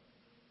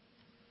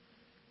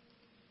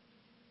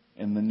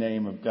 In the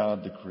name of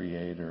God the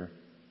Creator,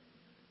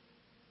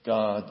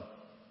 God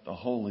the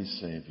Holy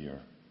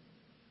Savior,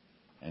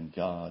 and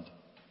God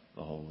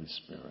the Holy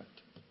Spirit.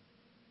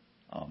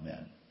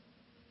 Amen.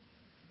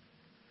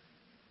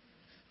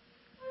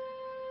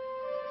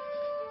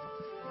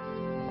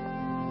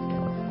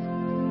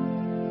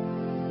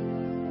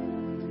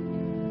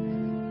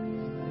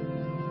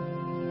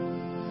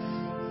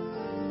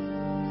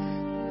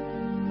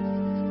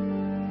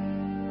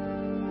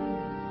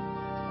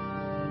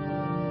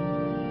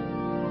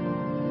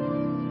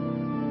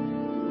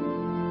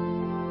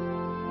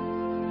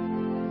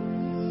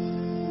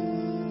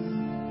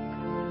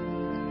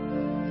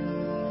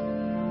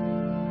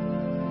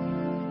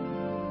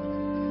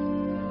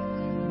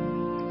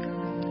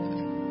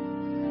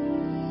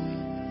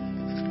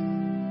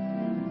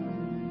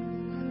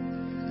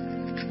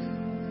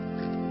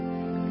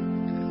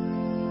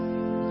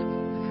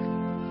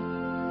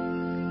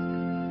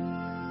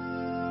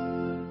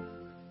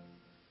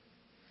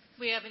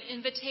 We have an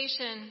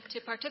invitation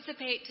to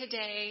participate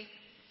today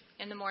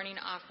in the morning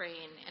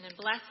offering and in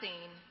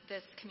blessing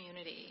this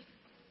community.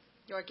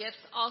 Your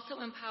gifts also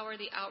empower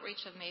the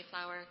outreach of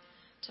Mayflower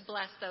to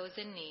bless those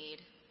in need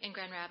in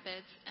Grand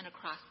Rapids and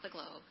across the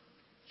globe.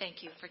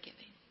 Thank you for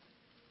giving.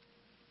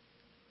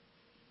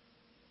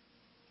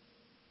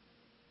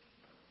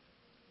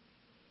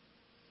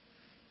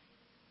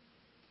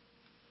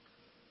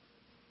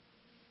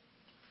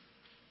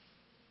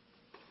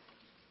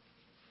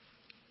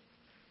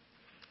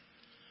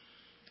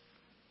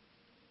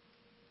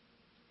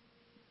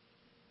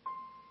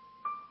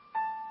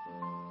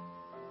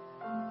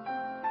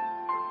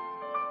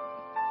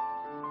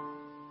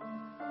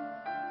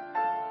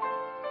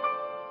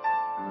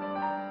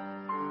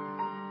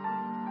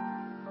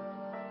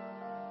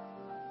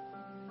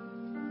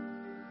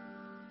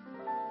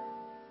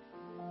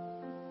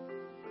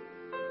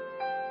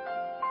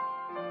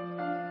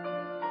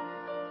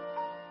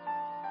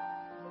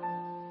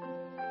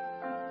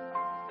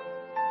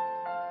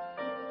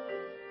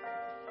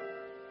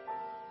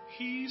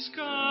 He's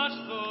got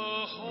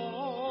the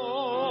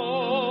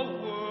whole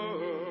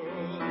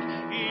world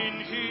in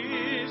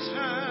his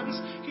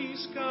hands.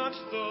 He's got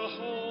the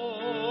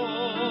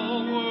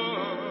whole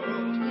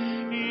world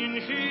in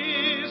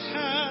his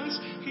hands.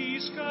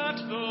 He's got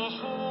the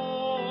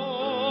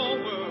whole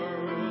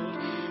world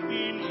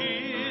in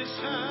his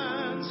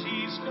hands.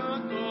 He's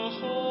got the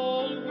whole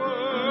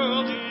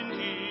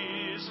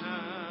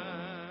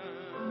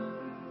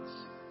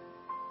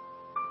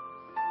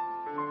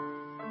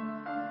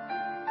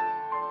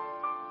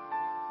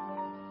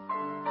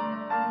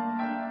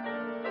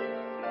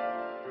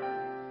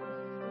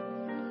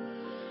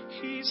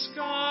He's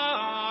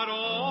got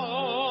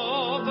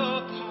all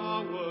the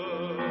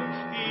power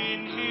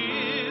in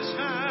his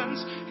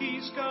hands.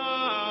 He's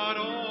got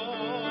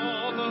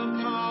all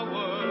the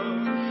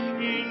power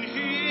in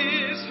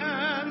his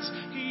hands.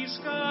 He's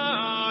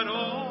got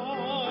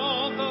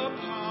all the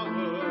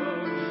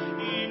power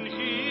in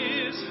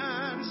his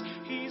hands.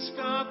 He's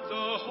got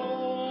the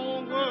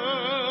whole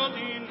world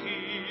in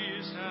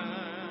his hands.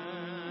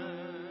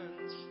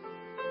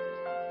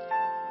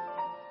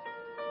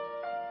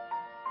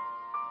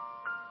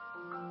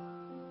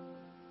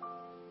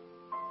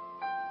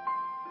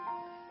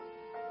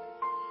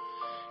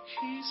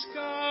 He's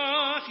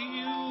got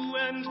you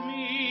and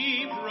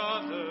me,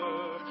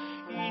 brother,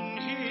 in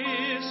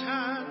his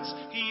hands.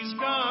 He's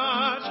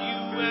got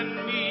you and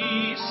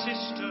me,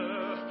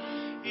 sister,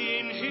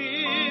 in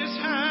his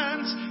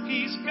hands.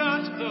 He's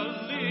got the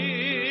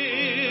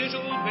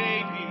little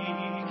baby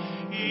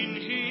in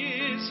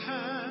his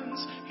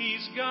hands.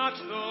 He's got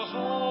the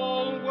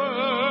whole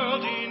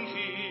world in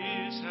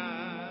his hands.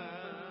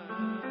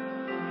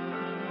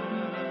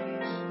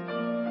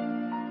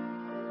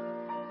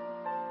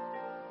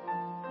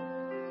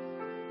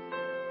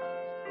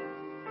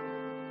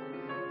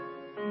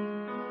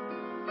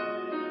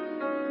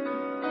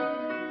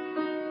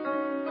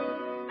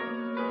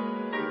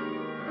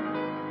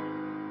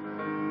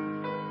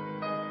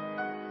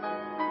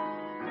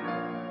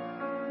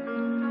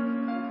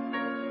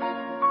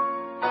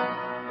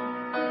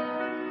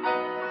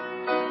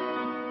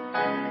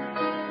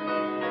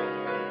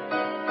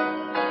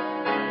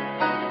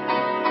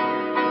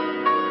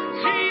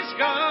 He's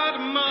got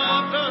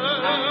mother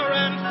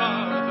and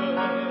father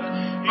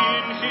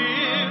in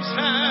his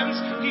hands.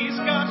 He's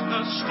got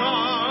the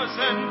stars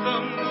and the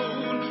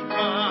moon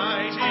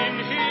right in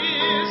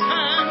his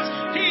hands.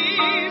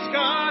 He's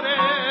got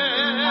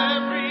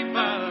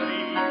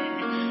everybody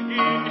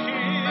in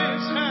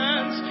his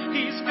hands.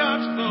 He's got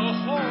the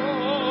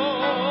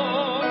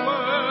whole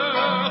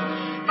world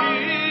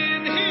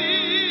in his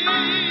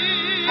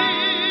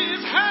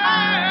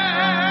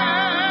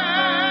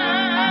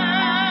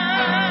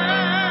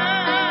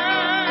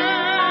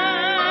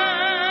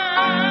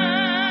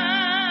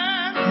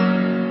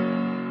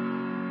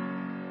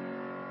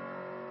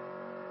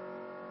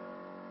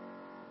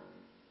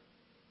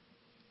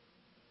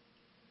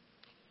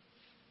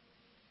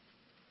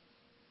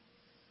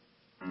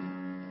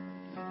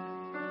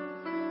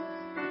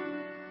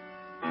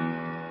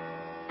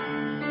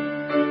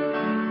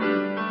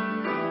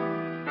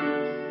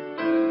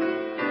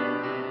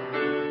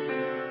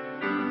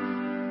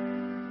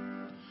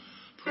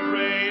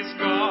Praise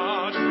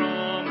God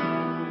from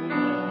whom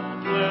all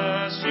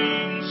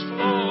blessings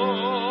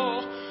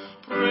flow.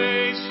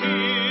 Praise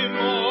him,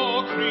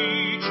 all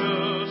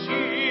creatures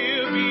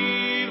here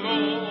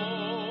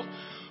below.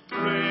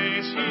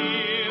 Praise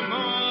him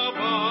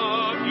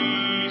above,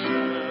 ye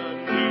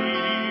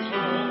heavenly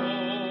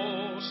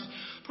host.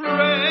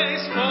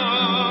 Praise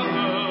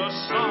Father,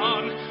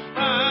 Son,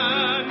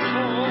 and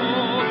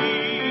Holy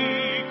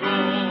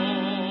Ghost.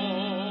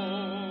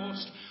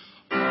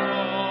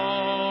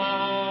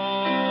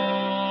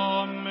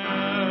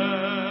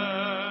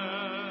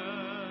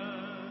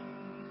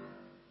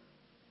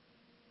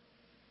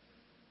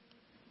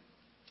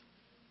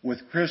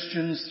 With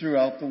Christians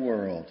throughout the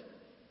world,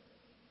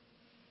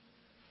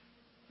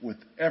 with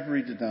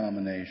every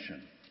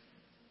denomination,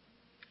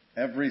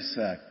 every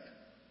sect,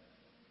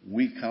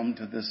 we come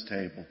to this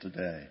table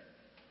today.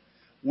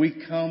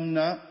 We come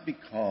not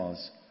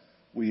because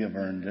we have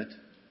earned it.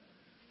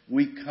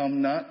 We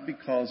come not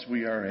because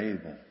we are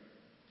able.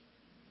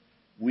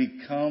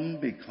 We come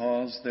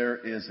because there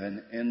is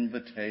an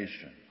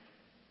invitation.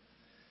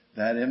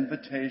 That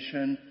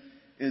invitation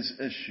is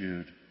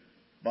issued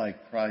by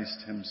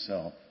Christ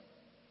himself.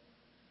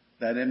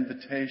 That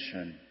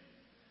invitation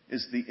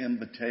is the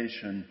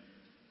invitation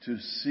to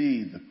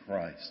see the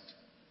Christ,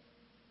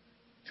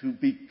 to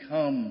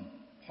become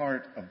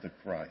part of the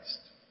Christ,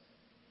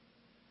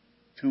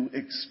 to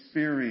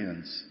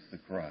experience the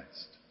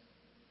Christ.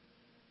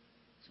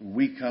 So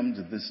we come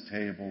to this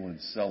table in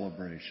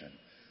celebration.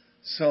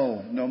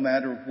 So no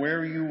matter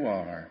where you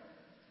are,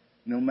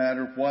 no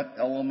matter what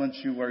elements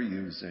you are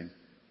using,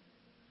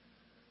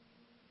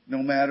 no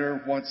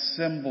matter what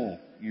symbol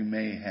you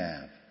may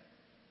have,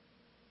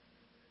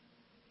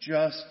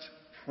 just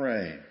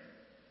pray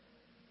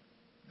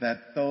that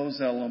those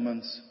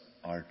elements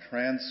are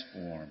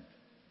transformed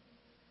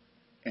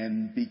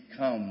and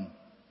become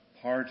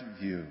part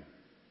of you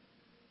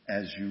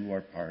as you are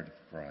part of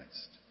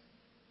Christ.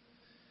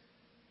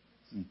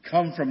 And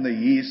come from the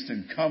east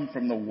and come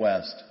from the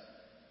west.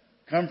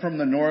 Come from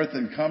the north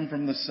and come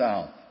from the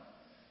south.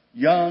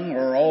 Young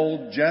or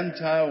old,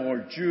 Gentile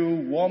or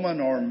Jew, woman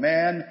or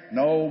man,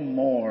 no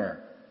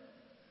more.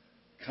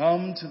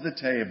 Come to the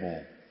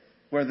table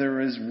where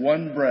there is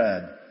one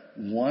bread,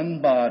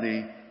 one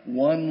body,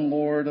 one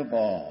Lord of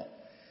all,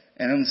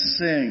 and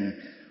sing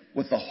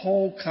with the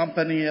whole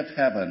company of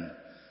heaven,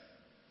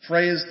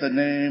 praise the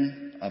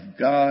name of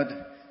God,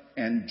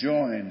 and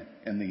join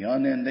in the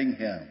unending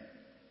hymn.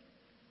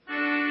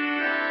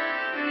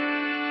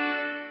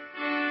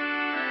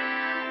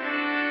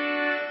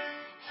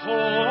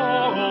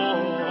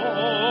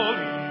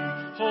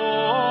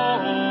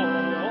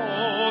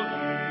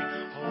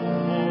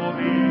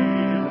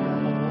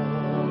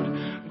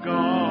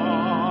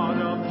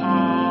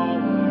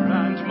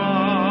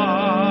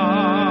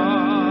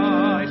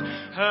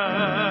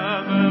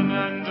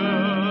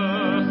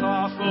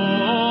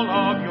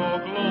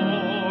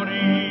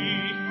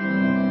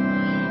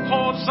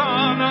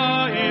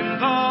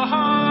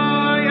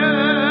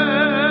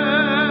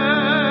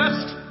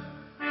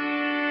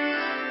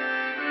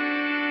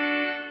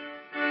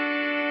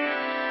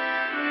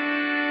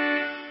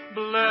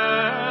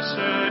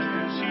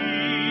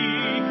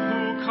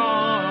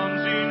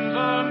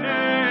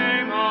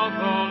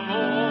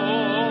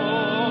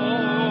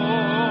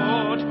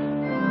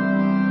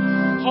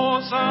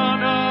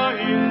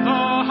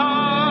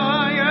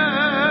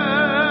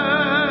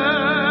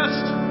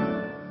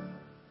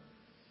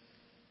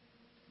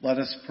 Let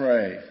us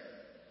pray.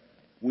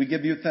 We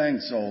give you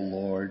thanks, O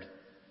Lord,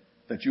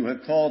 that you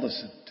have called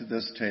us to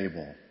this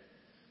table.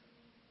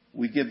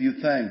 We give you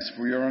thanks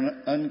for your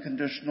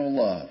unconditional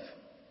love.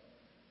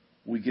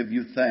 We give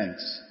you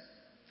thanks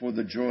for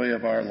the joy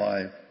of our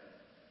life,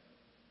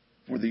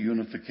 for the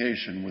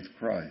unification with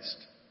Christ.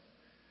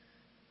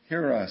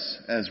 Hear us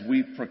as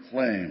we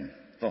proclaim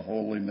the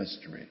holy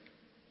mystery.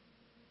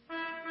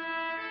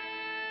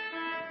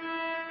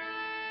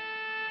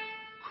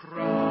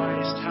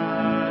 Christ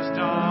has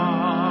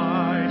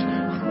died,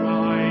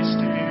 Christ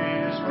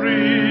is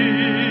risen,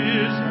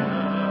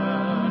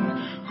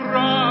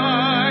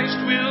 Christ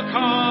will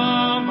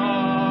come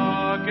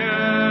again.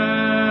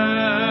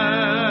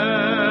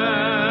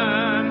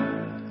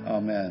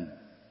 Amen.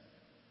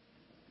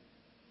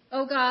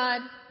 O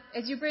God,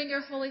 as you bring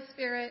your Holy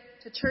Spirit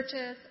to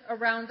churches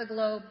around the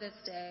globe this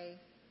day,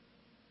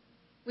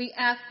 we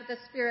ask that the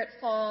Spirit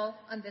fall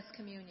on this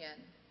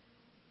communion.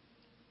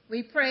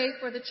 We pray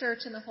for the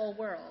church in the whole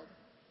world.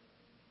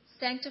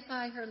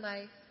 Sanctify her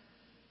life,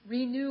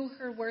 renew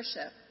her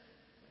worship,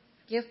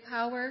 give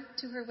power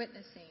to her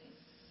witnessing,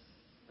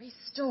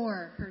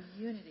 restore her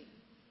unity.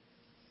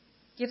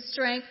 Give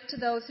strength to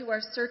those who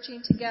are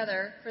searching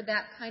together for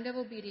that kind of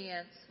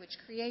obedience which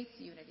creates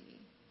unity.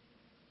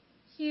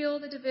 Heal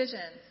the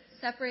divisions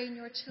separating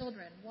your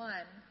children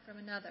one from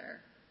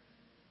another,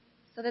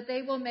 so that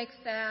they will make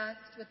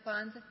fast with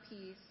bonds of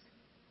peace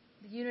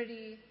the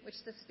unity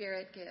which the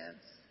Spirit gives.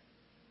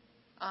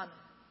 Amen.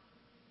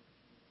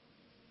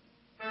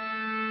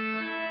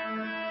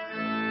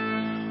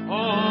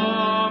 Amen.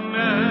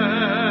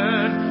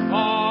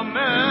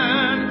 Amen.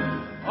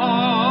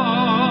 Amen.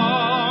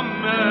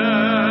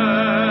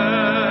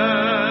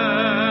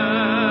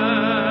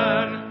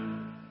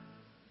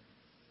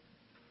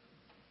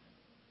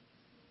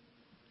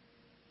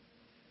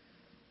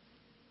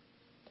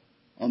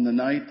 On the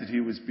night that he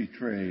was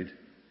betrayed,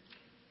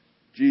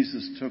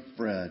 Jesus took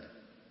bread,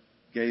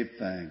 gave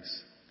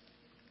thanks,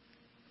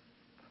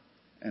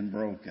 and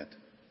broke it,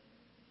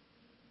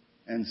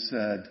 and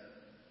said,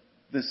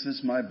 "This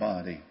is my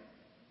body,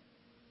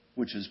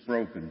 which is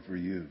broken for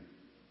you."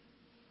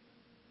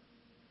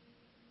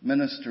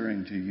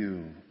 Ministering to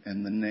you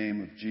in the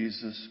name of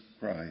Jesus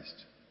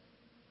Christ,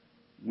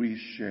 we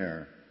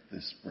share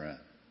this bread.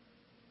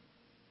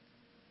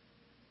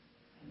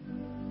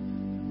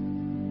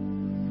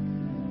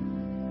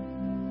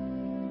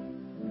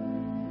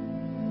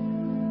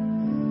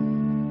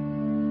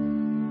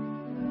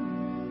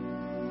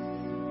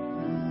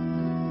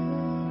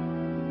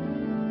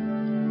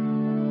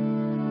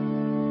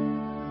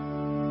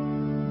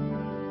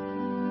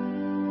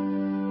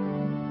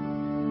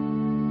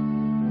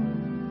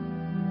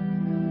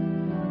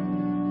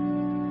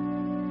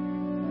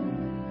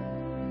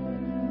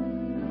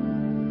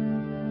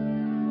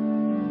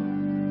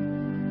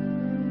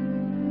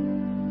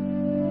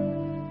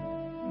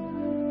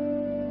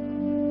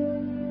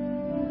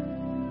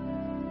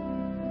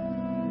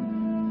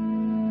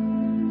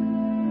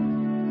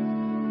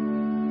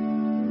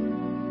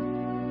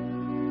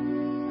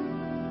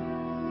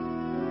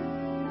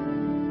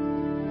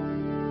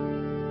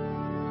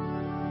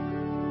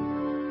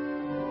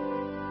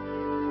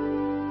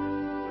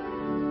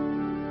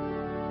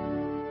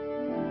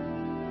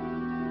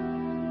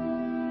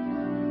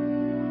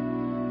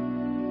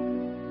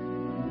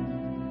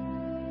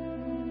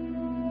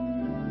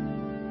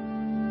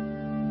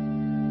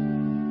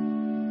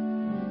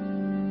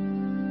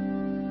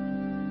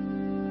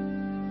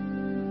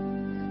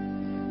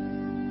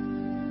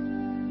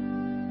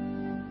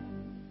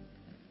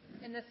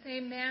 In the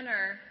same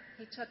manner,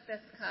 he took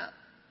this cup,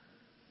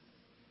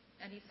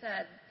 and he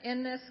said,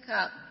 "In this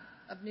cup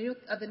of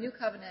the new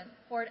covenant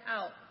poured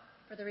out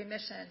for the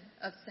remission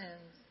of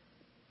sins.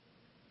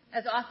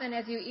 As often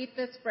as you eat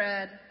this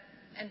bread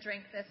and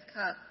drink this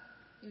cup,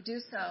 you do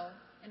so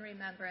in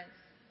remembrance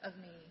of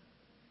me."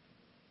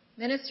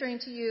 Ministering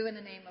to you in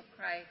the name of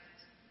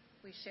Christ,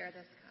 we share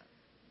this cup.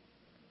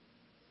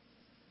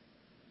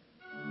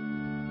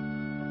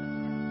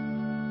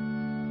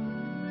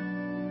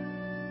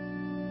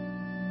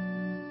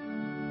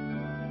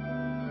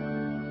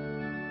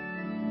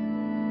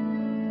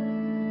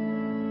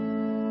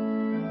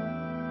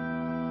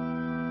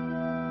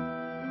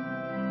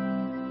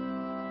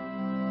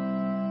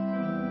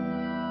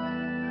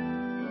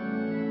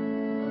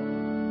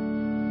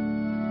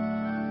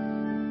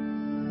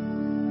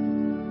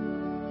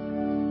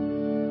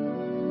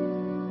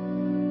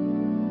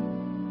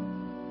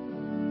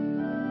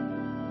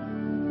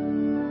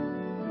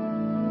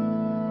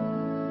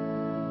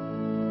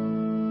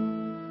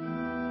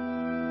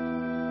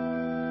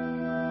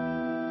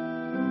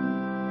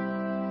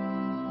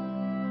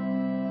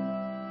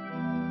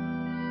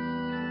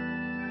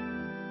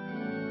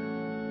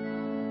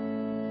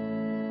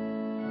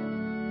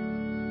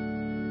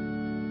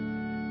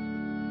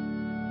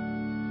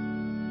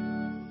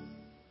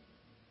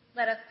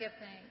 Let us give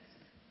thanks.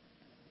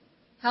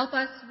 Help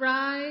us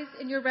rise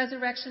in your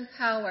resurrection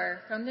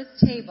power from this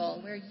table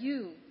where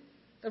you,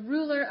 the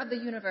ruler of the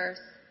universe,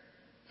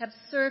 have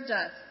served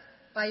us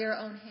by your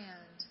own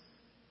hand,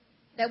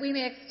 that we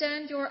may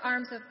extend your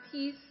arms of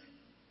peace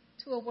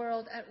to a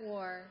world at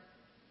war.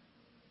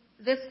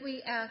 This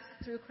we ask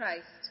through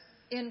Christ,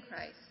 in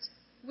Christ,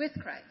 with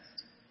Christ,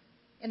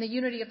 in the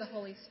unity of the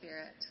Holy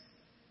Spirit.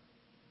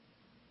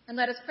 And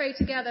let us pray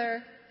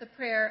together the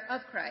prayer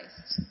of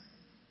Christ.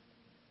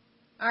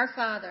 Our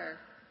Father,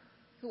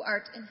 who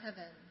art in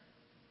heaven,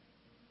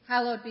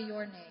 hallowed be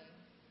your name.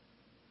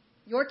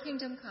 Your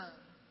kingdom come,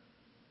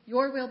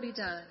 your will be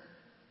done,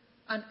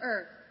 on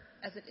earth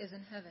as it is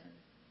in heaven.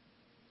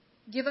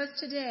 Give us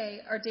today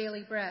our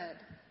daily bread,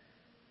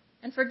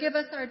 and forgive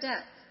us our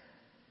debts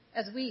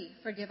as we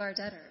forgive our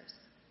debtors.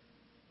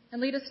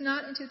 And lead us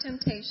not into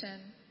temptation,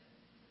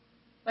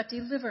 but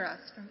deliver us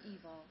from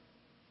evil.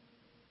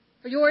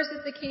 For yours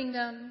is the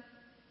kingdom,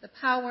 the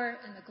power,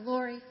 and the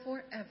glory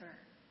forever.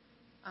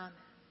 Amen.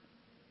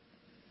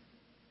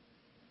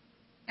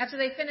 After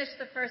they finished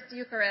the first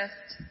Eucharist,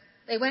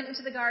 they went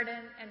into the garden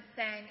and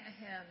sang a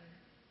hymn.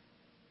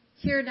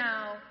 Hear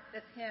now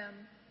this hymn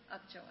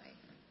of joy.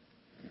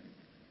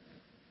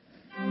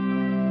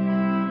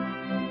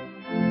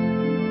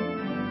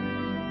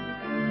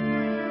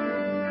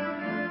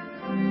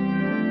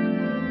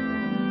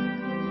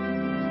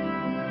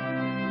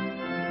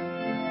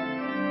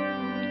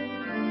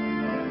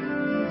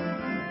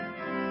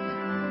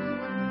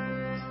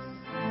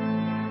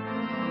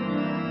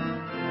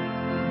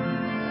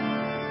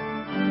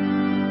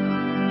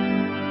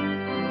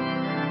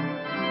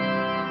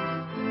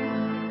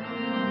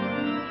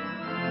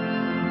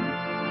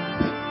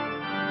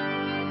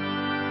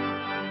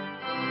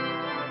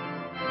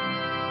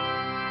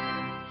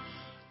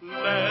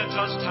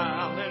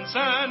 Talents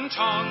and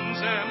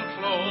tongues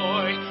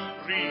employ,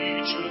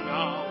 reaching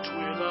out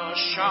with a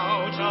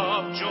shout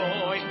of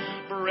joy.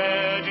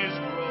 Bread is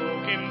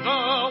broken,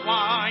 the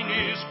wine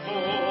is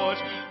poured,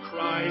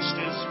 Christ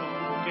is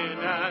spoken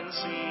and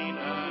seen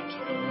and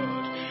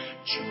heard.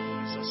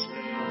 Jesus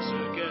lives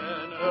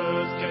again,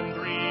 earth can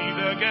breathe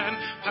again,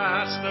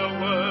 pass the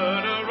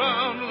word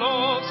around,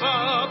 loaves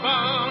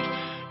abound.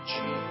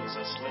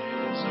 Jesus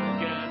lives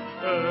again,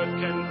 earth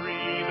can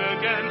breathe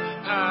again,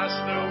 pass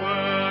the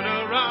word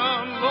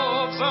around,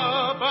 loaves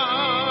abound.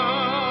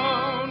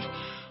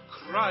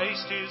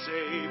 Christ is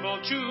able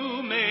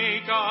to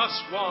make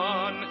us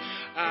one.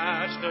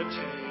 At the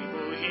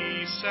table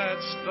he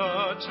sets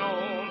the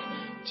tone,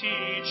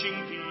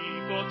 teaching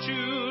people to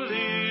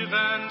live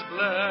and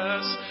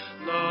bless,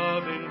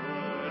 love in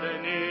word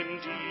and in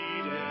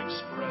deed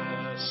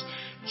express.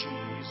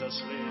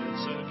 Jesus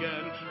lives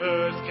again,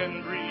 earth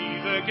can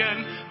breathe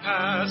again,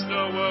 pass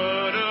the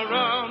word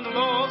around,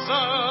 loaves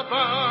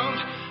abound.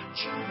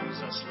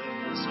 Jesus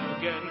lives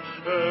again,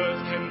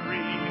 earth can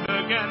breathe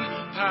again,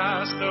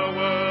 pass the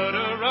word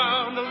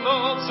around,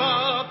 loaves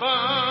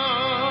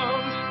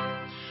abound.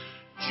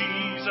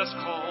 Jesus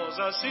calls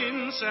us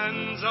in,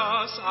 sends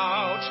us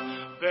out,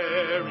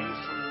 bearing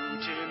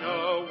fruit in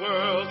a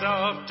world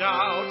of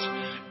doubt,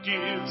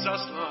 gives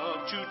us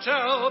love to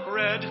tell,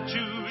 bread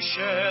to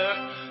share,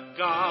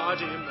 God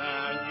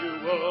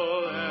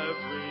Emmanuel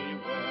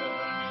everywhere.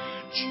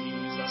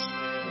 Jesus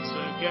lives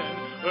again,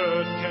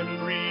 earth can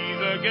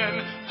breathe again,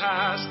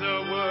 pass the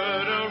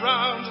word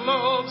around,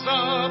 loaves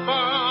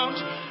abound.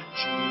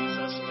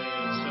 Jesus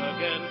lives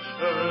again,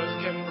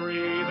 earth can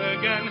breathe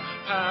again,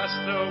 pass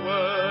the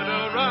word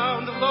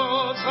around,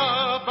 loaves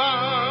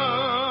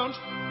abound.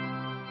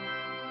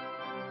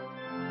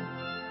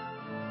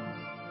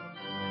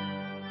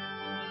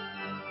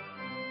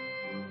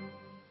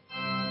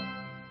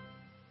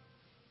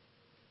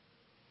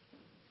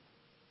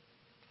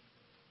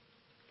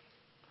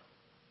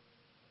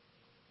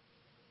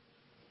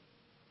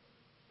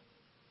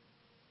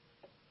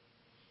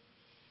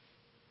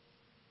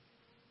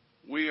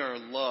 We are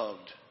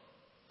loved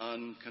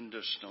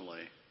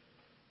unconditionally.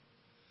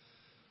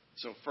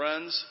 So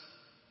friends,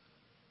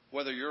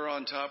 whether you're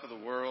on top of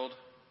the world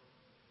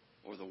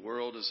or the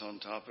world is on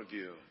top of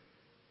you,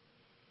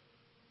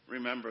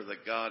 remember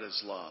that God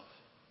is love.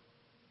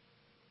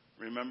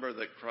 Remember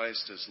that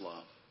Christ is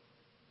love.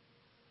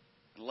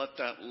 And let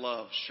that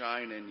love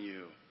shine in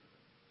you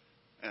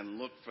and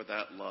look for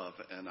that love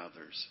in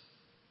others.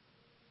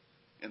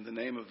 In the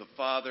name of the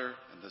Father,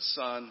 and the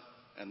Son,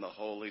 and the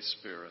Holy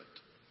Spirit.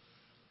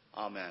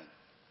 Amen.